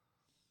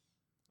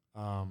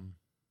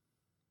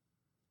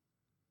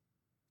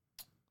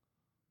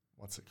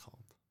what's it called?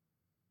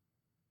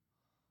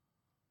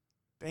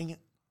 Dang it.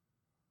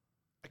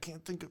 I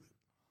can't think of it.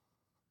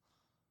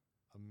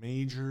 A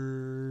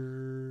major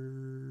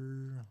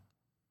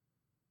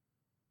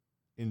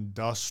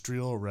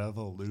industrial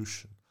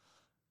revolution.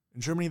 In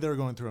Germany, they were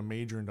going through a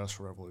major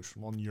industrial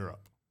revolution. Well, in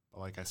Europe.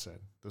 But like I said,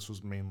 this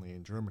was mainly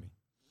in Germany.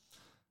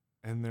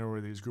 And there were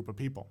these group of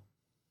people,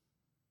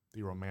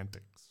 the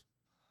Romantics.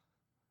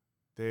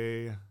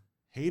 They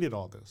hated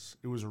all this.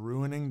 It was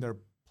ruining their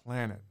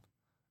planet.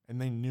 And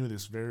they knew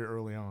this very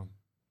early on.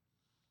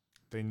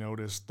 They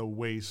noticed the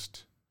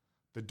waste,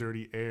 the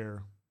dirty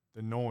air,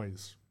 the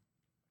noise.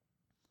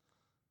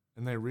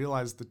 And they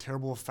realized the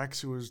terrible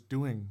effects it was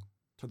doing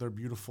to their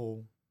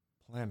beautiful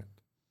planet.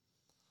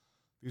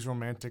 These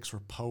Romantics were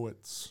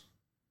poets.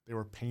 They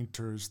were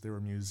painters. They were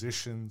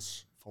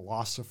musicians,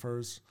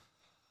 philosophers.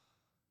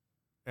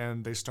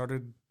 And they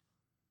started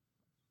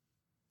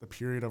the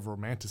period of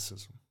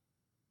Romanticism,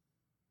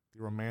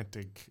 the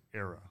Romantic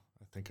era,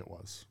 I think it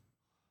was.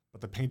 But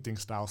the painting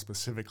style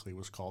specifically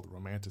was called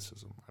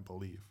Romanticism, I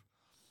believe.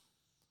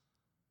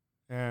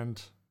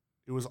 And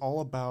it was all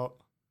about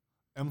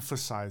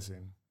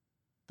emphasizing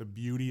the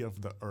beauty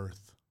of the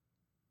earth.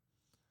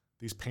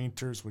 These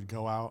painters would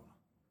go out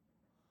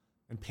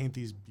and paint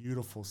these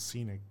beautiful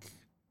scenic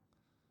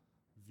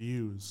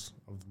views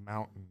of the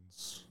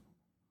mountains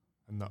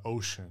and the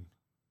ocean,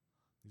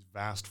 these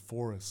vast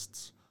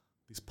forests.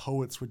 These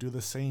poets would do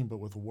the same, but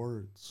with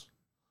words.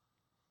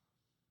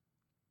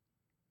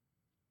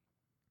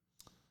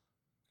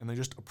 And they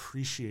just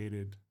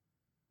appreciated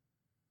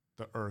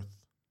the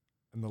earth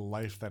and the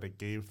life that it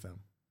gave them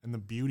and the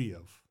beauty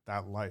of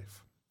that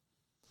life.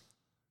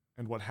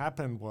 And what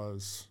happened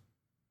was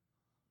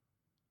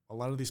a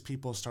lot of these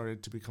people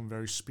started to become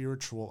very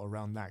spiritual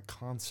around that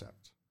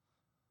concept.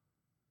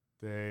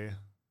 They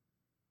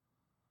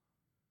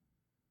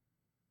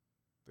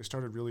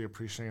started really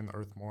appreciating the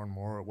earth more and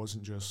more. It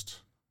wasn't just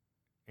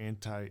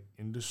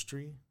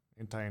anti-industrial.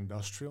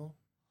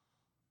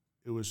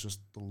 It was just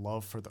the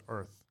love for the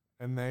earth.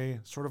 And they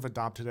sort of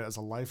adopted it as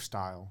a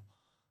lifestyle,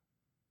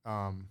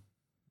 an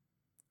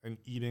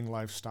eating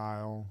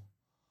lifestyle,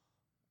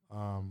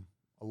 a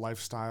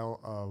lifestyle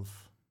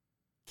of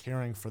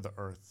caring for the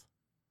earth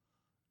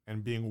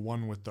and being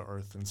one with the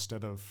earth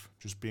instead of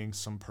just being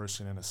some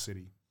person in a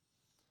city.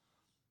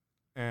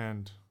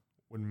 And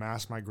when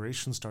mass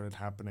migration started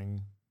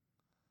happening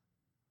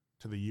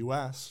to the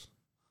U.S.,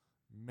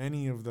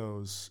 many of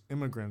those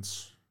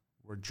immigrants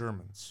were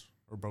Germans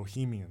or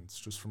Bohemians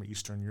just from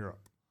Eastern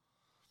Europe.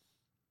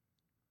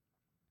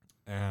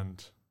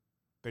 And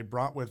they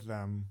brought with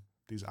them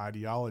these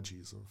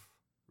ideologies of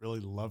really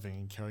loving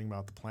and caring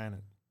about the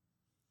planet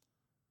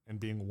and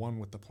being one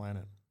with the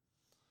planet.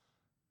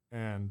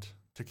 And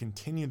to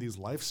continue these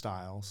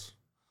lifestyles,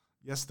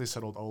 yes, they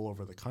settled all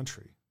over the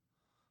country,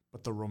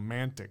 but the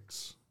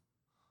Romantics,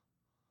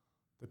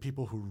 the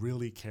people who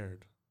really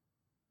cared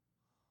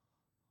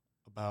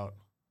about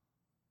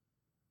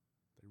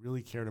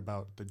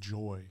the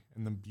joy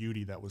and the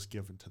beauty that was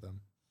given to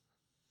them,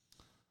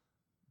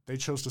 they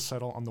chose to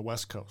settle on the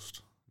West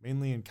Coast,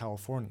 mainly in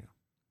California,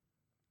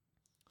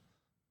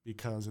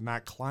 because in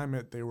that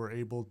climate, they were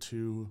able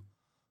to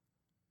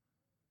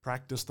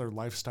practice their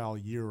lifestyle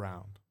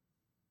year-round.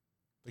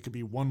 They could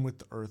be one with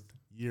the earth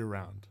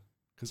year-round,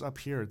 because up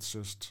here, it's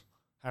just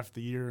half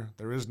the year,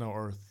 there is no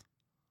earth.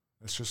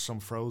 It's just some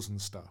frozen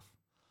stuff.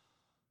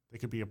 They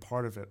could be a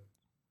part of it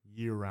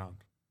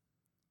year-round.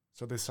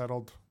 So they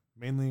settled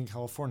mainly in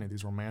California,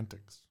 these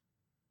Romantics,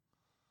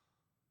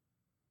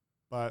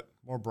 but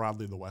more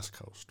broadly the West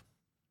Coast.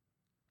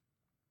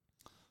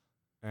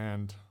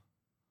 And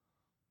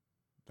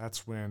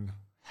that's when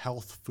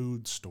health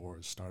food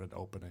stores started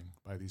opening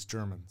by these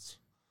Germans,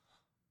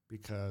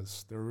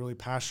 because they were really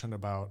passionate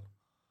about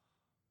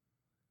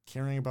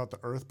caring about the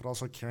earth, but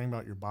also caring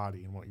about your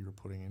body and what you were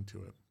putting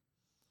into it.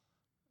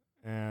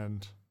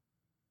 And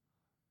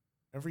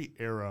every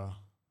era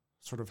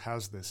sort of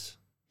has this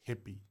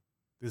hippie,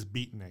 this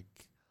beatnik,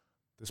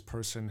 this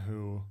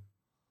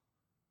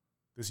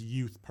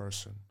youth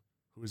person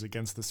who is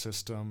against the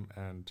system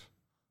and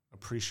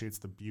appreciates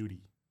the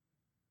beauty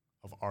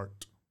of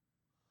art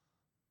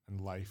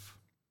and life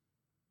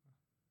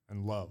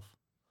and love.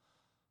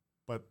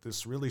 But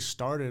this really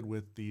started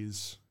with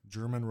these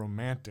German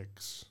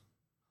romantics.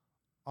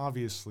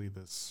 Obviously,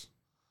 this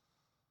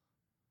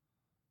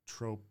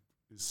trope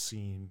is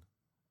seen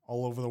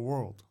all over the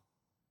world.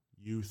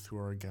 Youth who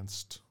are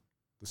against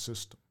the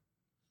system.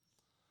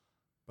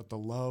 But the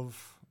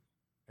love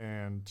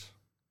and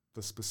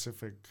the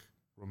specific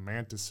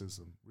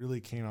romanticism really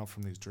came out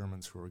from these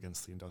Germans who were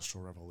against the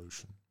Industrial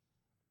Revolution.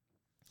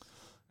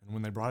 And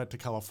when they brought it to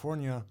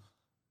California,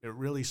 it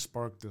really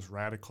sparked this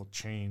radical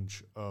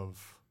change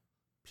of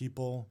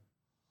people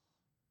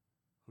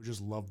who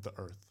just loved the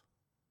earth.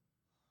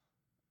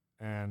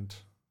 And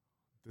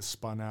this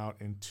spun out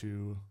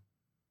into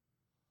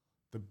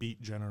the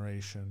beat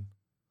generation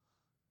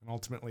and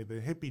ultimately the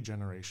hippie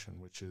generation,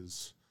 which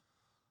is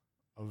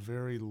a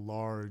very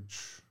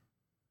large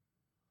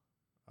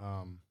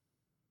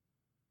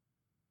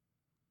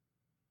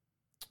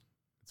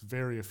it's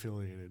very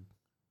affiliated,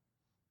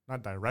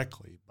 not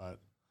directly, but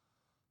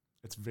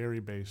it's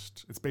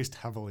based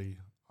heavily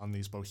on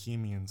these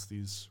bohemians,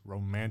 these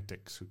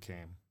romantics who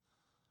came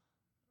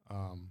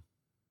and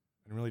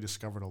really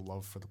discovered a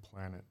love for the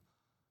planet.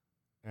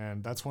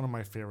 And that's one of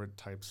my favorite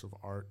types of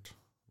art,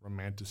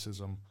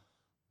 romanticism.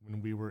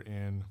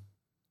 When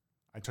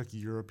I took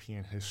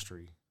European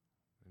history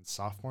in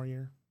sophomore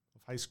year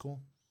of high school,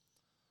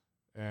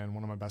 and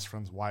one of my best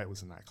friends, Wyatt,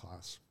 was in that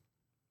class.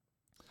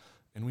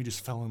 And we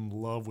just fell in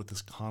love with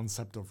this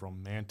concept of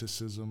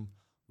romanticism.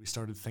 We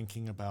started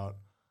thinking about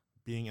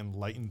being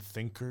enlightened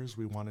thinkers.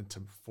 We wanted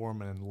to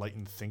form an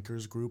enlightened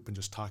thinkers group and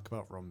just talk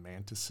about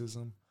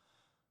romanticism.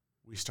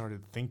 We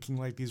started thinking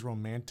like these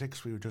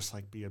romantics. We would just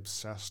like be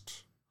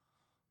obsessed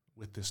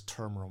with this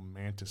term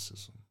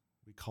romanticism.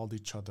 We called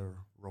each other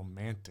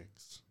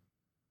romantics.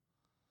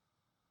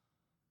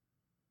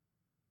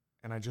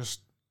 And I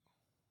just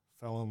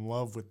fell in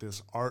love with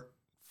this art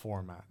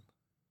format,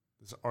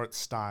 this art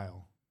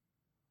style,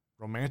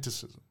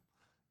 romanticism.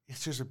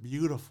 It's just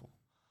beautiful.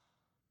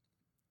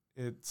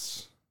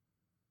 It's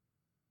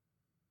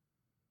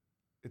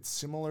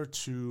similar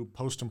to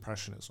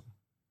post-impressionism.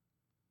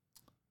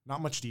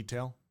 Not much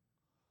detail,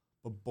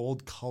 but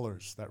bold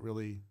colors that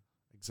really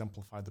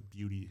exemplify the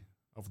beauty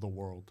of the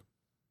world.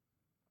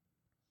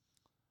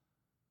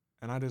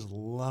 And I just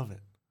love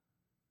it.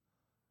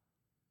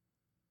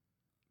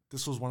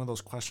 This was one of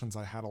those questions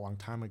I had a long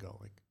time ago,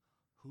 like,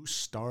 who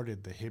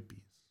started the hippies?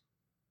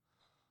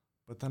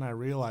 But then I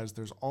realized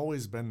there's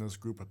always been this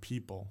group of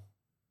people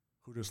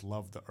who just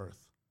love the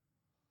earth.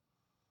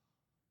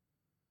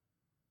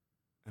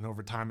 And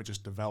over time, it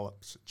just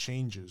develops, it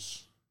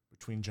changes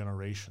between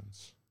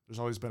generations. There's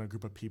always been a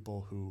group of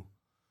people who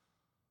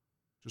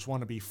just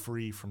want to be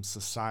free from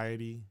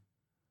society.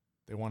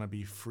 They want to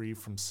be free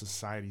from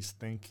society's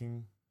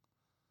thinking.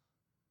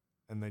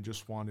 And they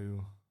just want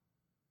to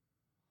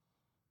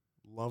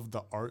love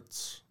the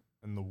arts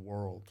and the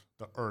world,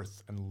 the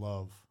earth and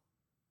love.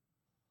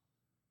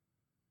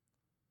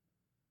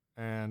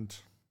 And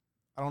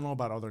I don't know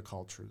about other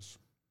cultures,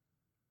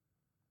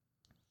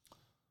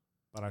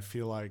 but I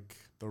feel like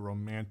the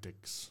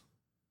romantics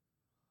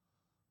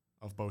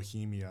of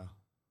Bohemia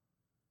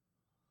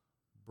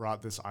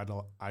brought this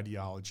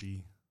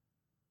ideology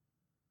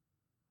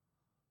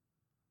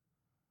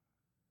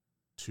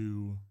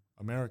to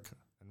America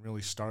and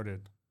really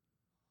started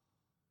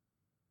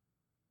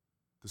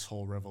this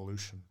whole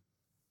revolution.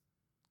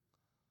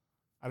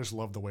 I just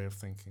love that way of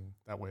thinking,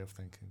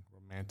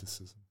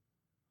 romanticism.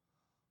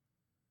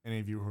 Any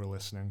of you who are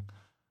listening,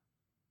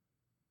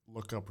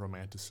 look up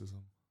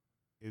romanticism.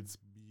 It's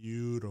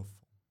beautiful.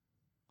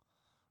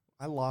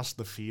 I lost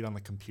the feed on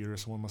the computer.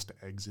 Someone must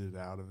have exited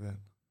out of it.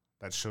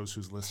 That shows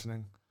who's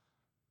listening.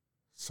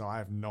 So I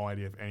have no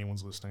idea if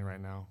anyone's listening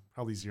right now.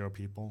 Probably 0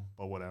 people,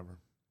 but whatever.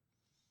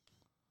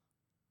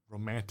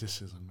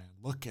 Romanticism, man.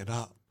 Look it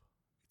up.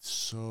 It's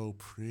so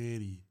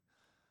pretty.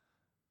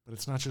 But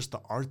it's not just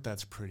the art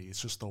that's pretty.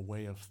 It's just the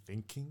way of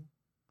thinking.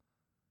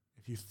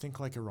 If you think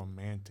like a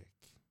romantic,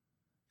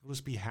 you'll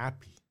just be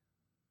happy.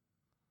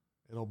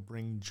 It'll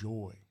bring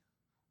joy.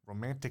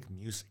 Romantic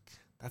music.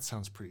 That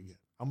sounds pretty good.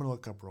 I'm going to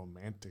look up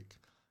romantic.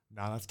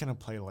 Now that's going to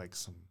play like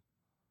some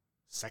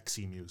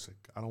sexy music.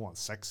 I don't want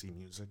sexy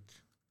music.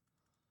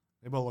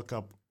 Maybe I'll look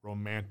up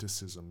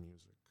romanticism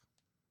music.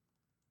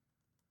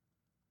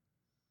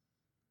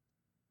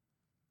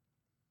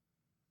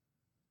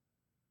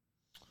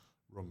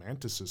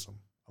 Romanticism,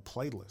 a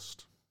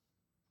playlist.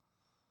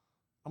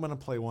 I'm going to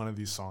play one of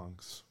these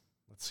songs.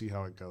 Let's see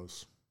how it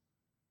goes.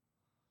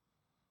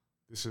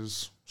 This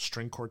is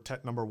String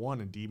Quartet number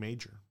 1 in D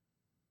major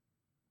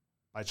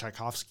by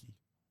Tchaikovsky.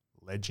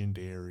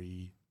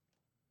 Legendary.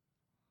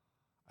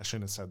 I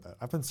shouldn't have said that.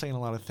 I've been saying a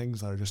lot of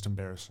things that are just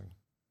embarrassing.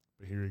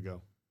 But here you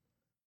go.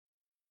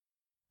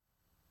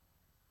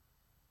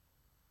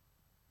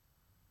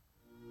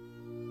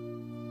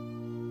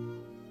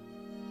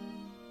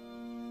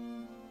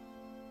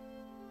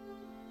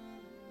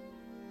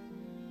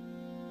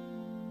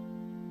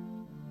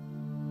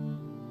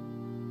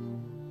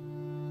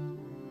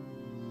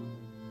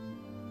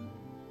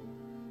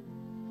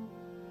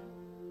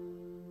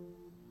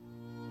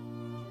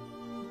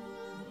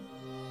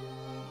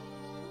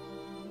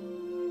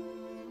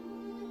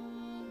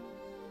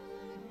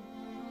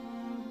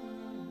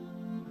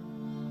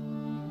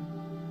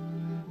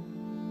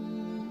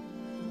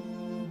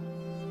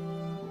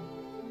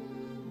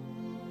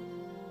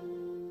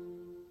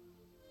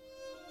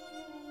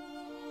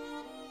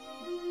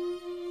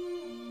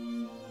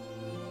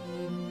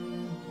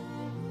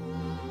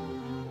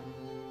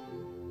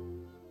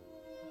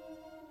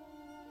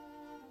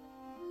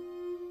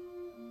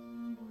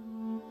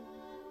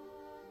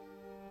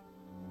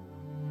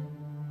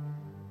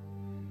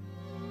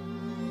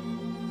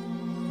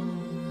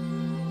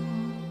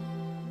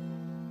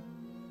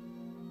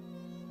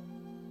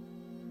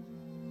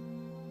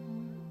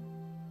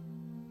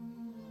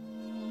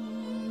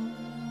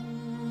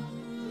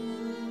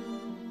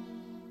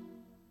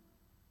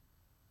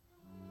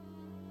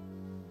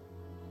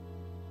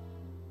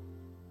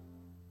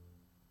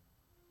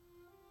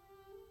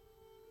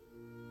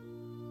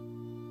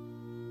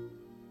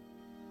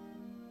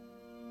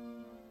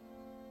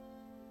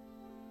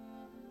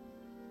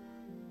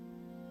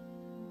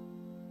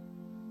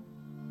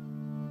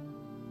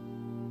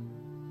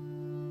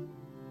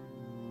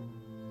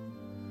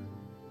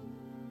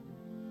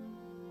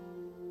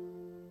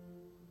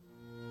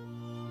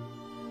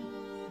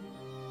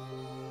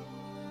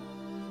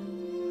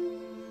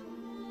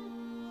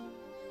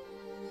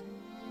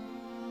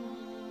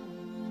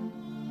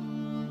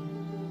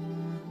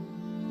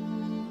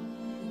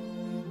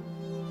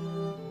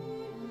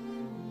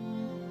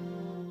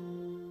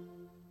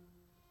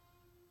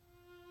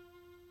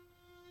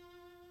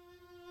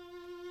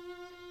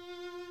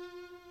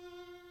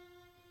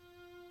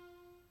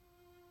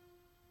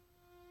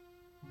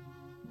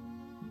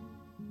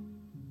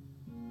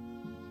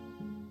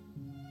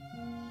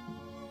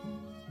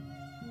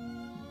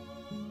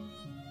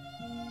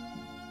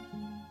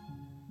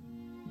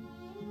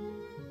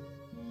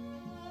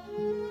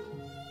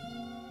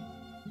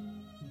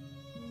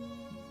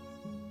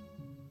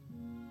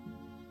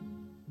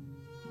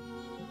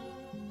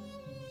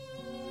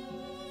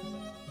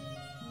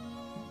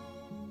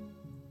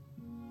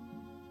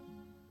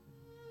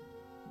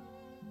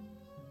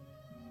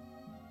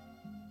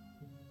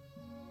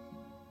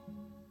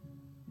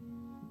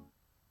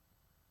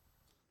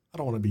 I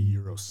don't want to be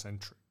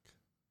Eurocentric,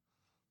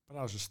 but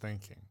I was just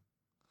thinking.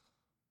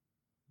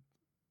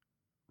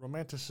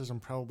 Romanticism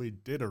probably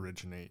did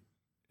originate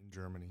in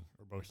Germany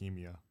or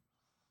Bohemia,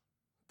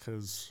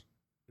 because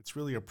it's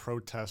really a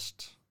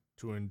protest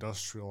to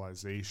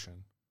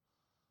industrialization.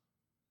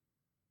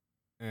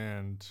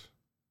 And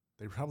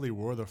they probably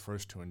were the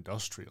first to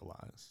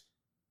industrialize.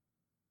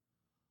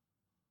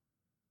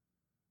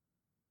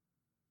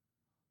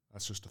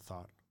 That's just a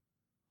thought.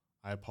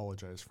 I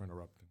apologize for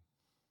interrupting.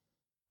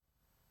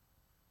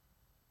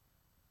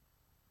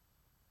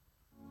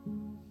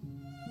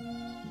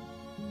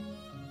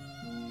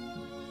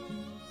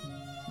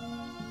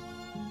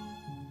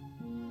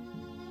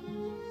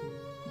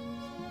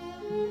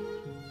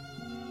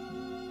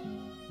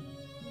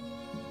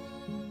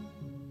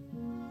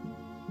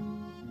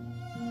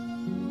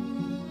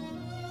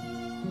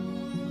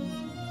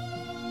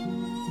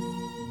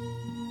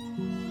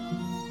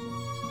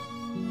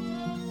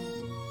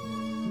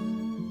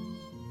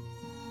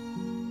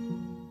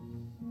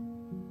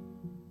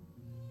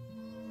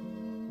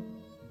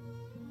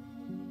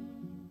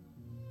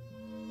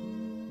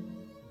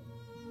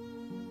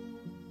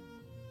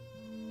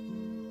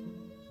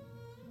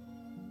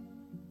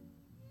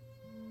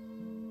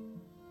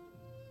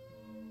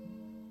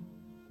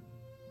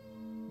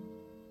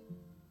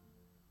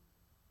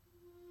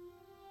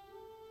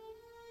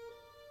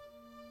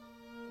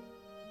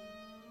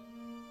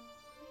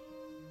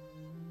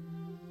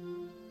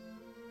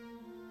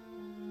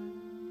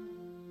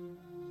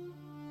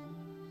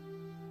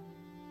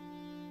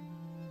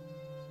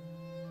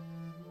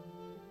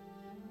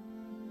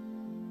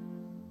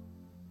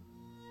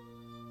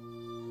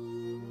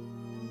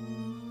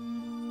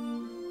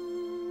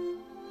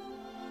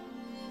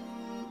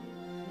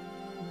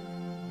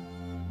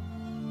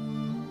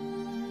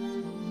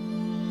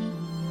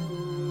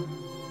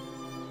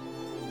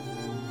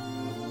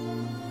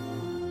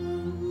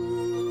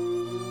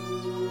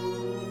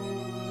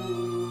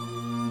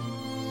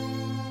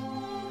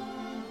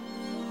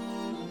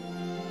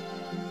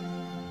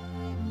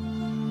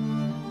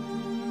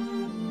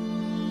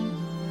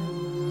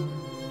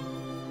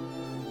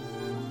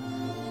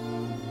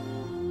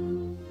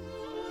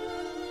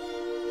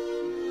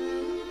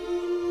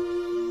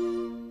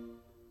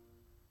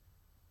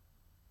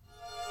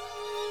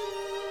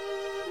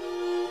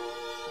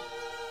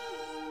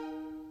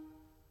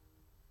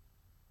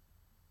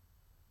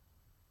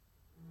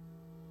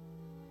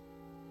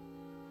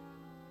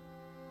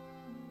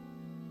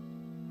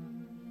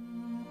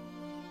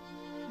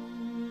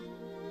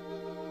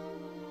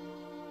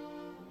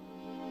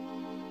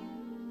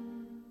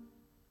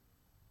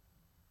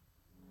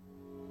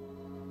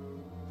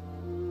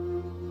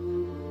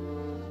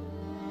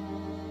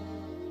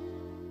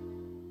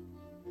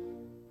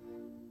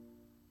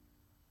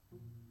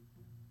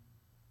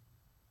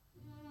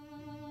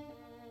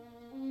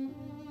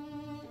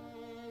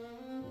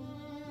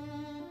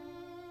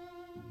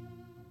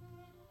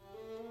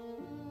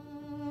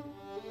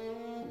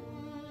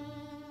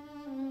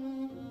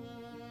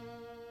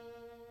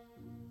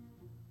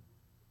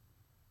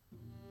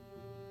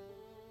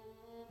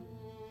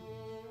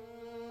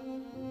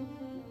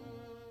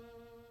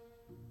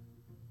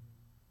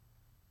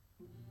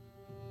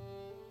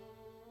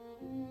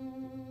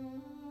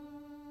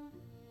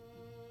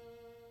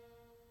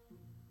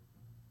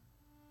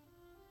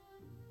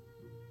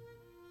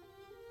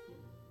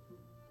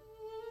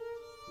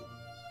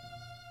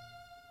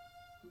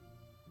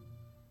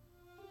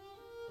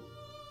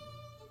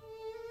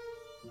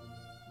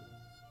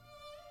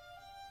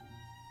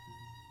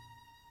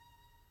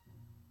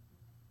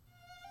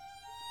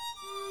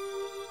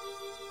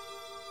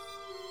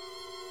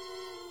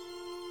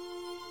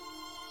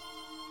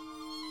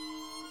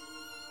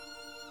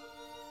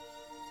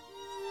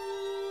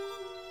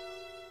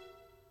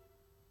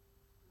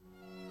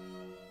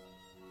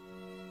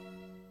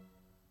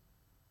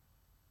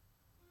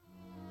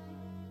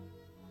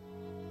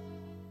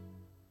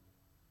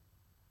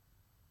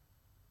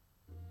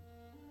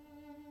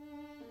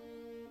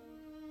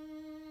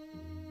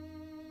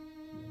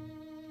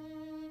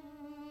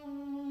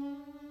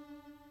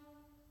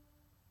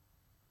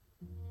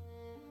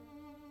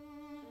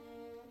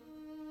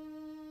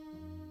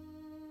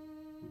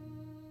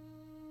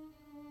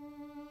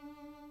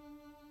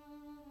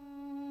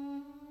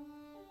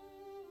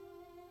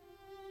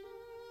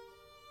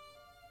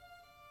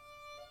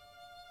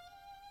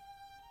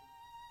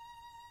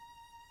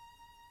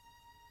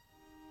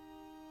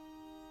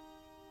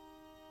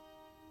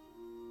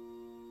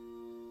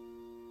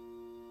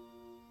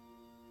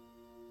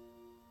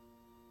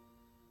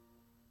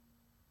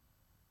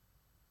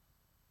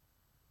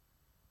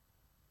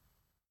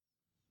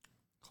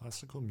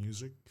 Classical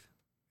music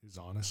is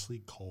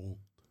honestly cold.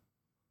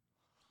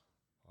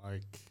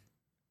 Like,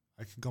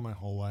 I could go my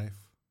whole life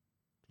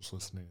just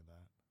listening to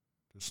that.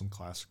 Just some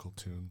classical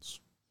tunes.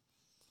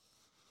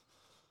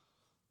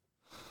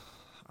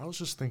 I was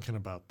just thinking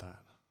about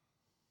that.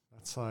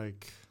 That's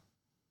like,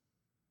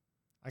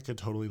 I could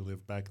totally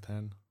live back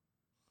then.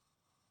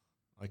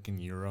 Like in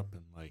Europe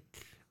in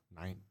like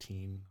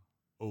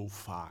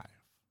 1905.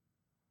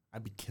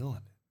 I'd be killing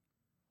it.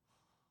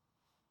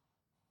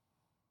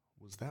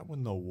 Was that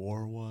when the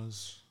war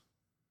was?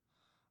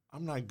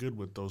 I'm not good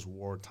with those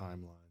war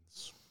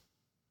timelines.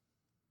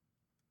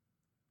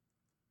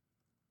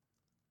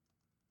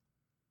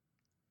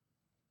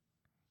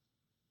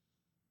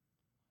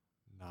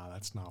 Nah,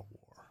 that's not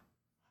war.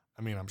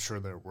 I mean, I'm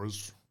sure there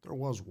was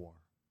war.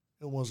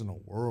 It wasn't a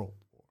world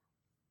war.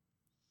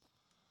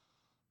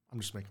 I'm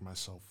just making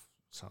myself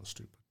sound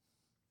stupid.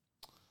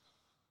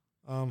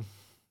 I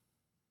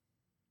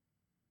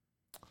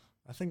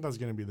think that's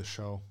going to be the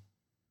show.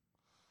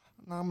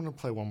 Now I'm going to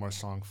play one more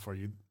song for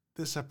you.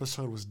 This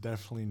episode was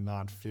definitely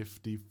not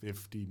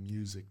 50-50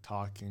 music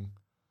talking.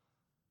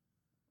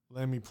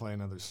 Let me play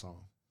another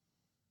song.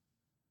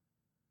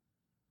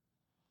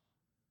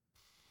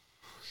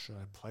 Should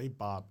I play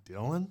Bob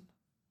Dylan?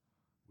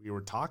 We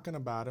were talking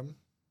about him.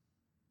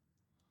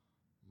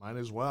 Might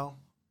as well.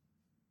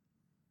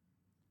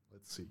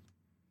 Let's see.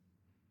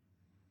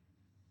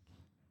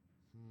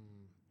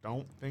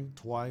 Don't think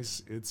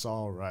twice, it's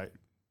all right,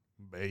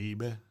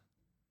 baby.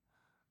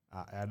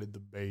 I added the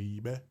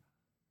baby.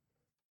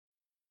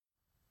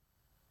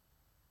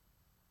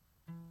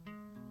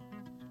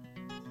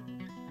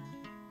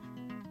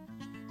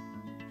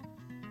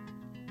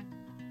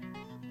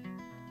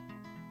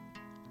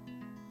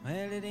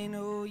 Well, it ain't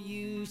no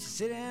use to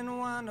sit and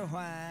wonder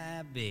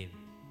why, baby.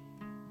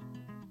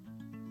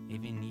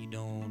 Even you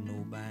don't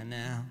know by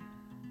now.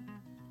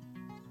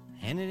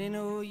 And it ain't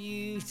no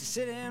use to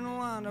sit and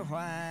wonder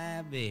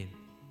why, baby.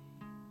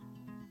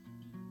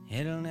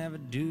 It'll never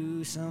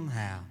do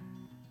somehow.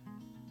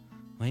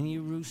 When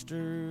your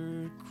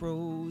rooster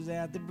crows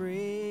at the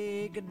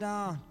break of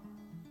dawn,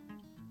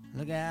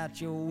 look out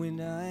your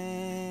window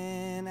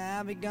and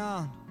I'll be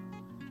gone.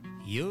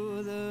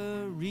 You're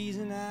the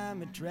reason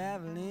I'm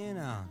a-traveling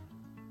on.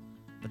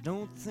 But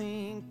don't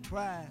think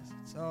twice,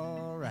 it's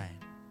alright.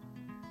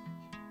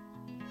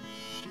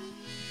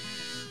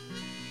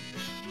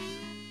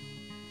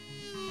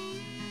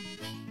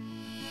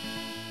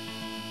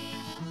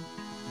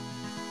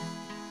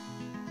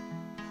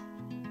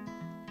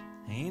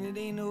 And it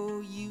ain't no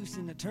use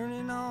in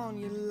turning on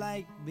your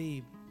light,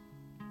 babe.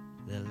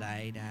 The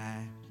light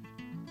I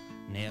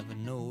never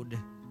knowed.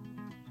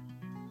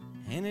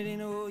 And it ain't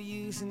no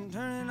use in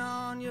turning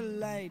on your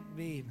light,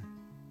 babe.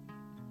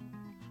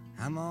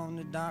 I'm on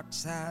the dark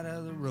side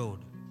of the road.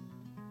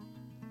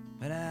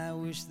 But I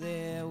wish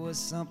there was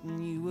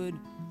something you would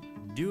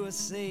do or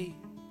say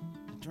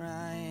to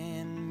try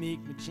and make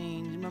me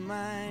change my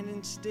mind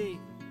and stay.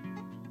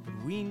 But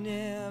we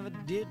never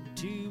did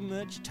too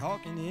much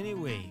talking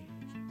anyway.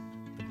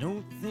 But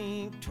don't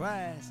think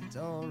twice, it's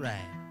alright.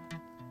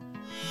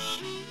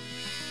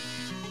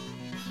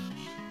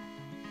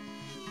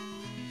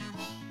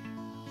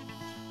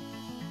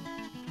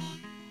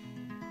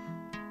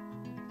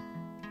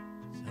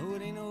 So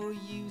it ain't no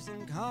use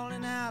in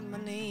calling out my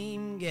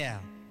name,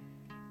 gal,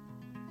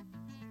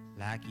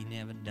 like you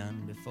never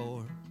done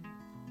before.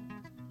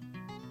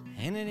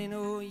 And it ain't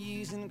no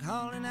use in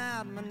calling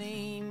out my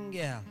name,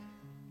 gal,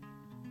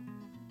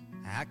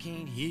 I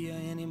can't hear you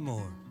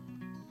anymore.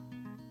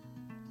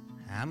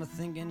 I'm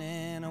a-thinking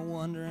and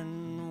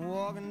a-wondering,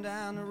 walking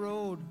down the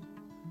road.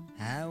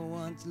 I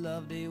once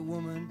loved a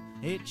woman,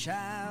 a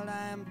child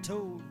I am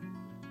told.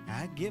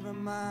 I give her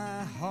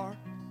my heart,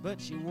 but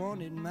she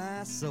wanted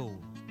my soul.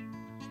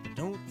 But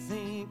don't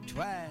think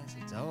twice,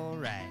 it's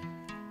alright.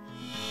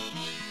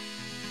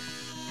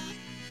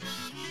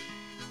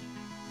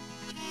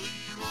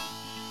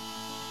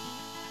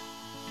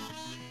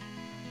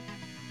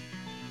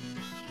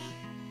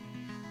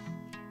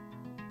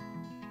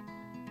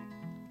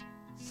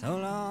 So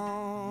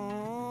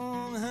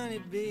long, honey,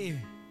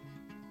 baby,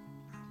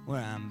 where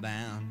I'm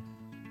bound,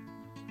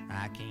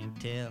 I can't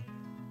tell.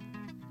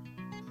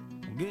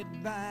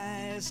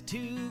 Goodbye is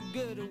too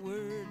good a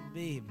word,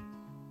 baby,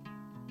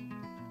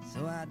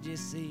 so I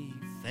just say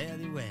fare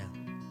thee well.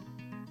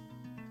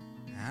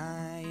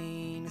 I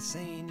ain't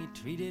saying you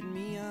treated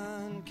me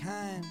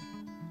unkind.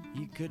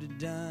 You could have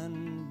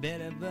done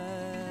better,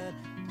 but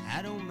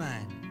I don't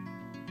mind.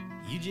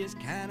 You just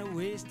kind of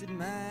wasted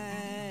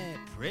my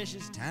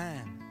precious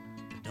time.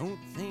 But don't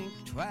think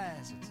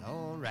twice, it's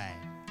alright.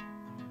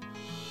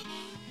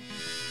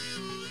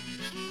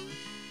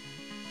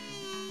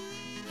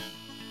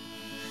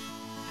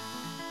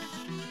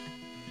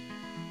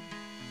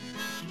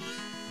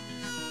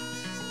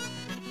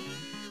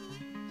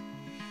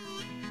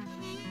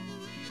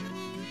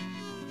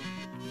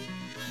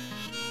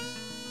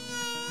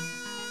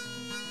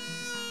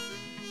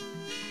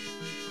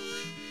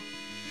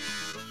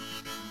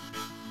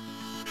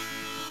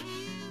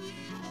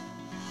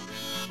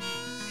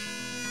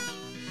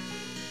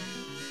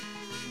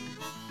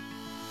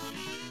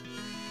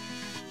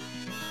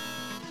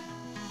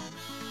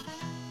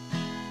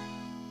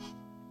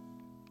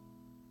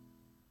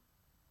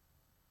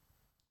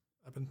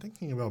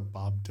 thinking about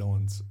Bob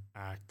Dylan's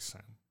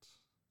accent.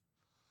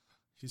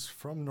 He's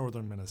from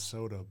northern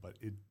Minnesota, but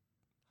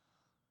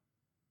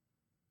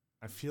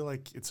I feel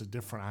like it's a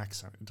different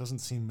accent. It doesn't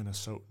seem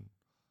Minnesotan.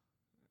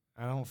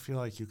 I don't feel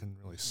like you can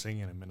really sing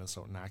in a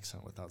Minnesotan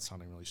accent without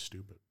sounding really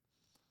stupid.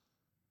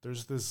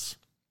 There's this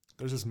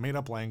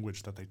made-up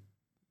language that they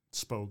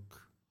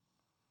spoke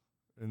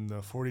in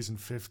the 40s and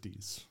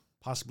 50s,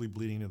 possibly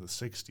bleeding into the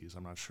 60s,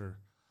 I'm not sure.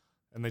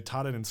 And they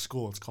taught it in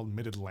school. It's called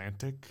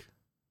Mid-Atlantic.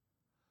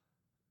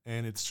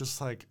 And it's just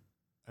like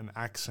an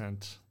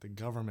accent the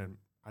government,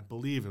 I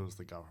believe it was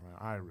the government,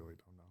 I really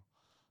don't know.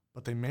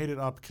 But they made it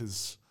up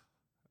because,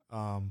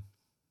 I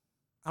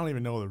don't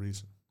even know the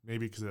reason.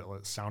 Maybe because it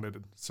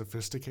sounded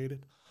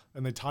sophisticated.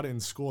 And they taught it in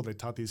school. They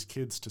taught these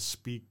kids to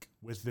speak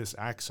with this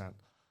accent.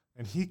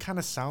 And he kind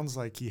of sounds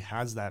like he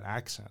has that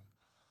accent.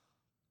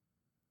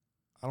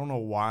 I don't know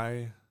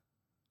why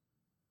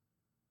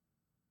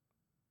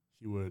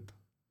he would.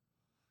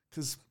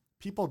 Because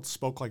people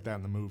spoke like that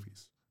in the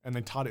movies. And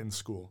they taught it in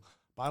school.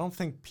 But I don't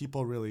think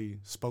people really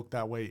spoke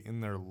that way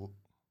in their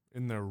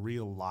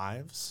real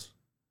lives.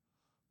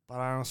 But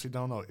I honestly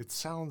don't know. It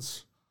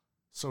sounds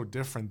so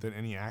different than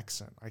any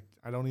accent.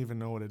 I don't even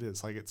know what it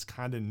is. Like, it's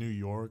kind of New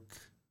York,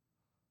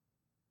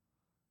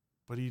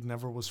 but he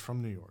never was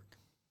from New York.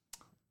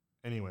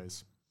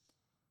 Anyways,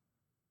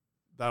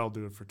 that'll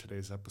do it for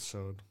today's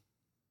episode.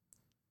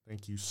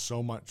 Thank you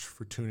so much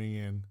for tuning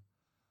in.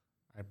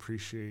 I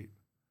appreciate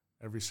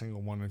every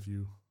single one of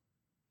you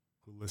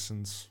who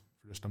listens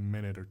for just a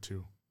minute or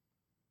two.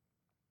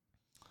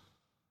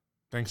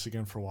 Thanks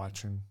again for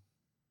watching.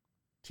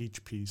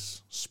 Teach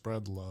peace,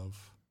 spread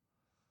love,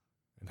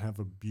 and have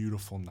a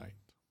beautiful night.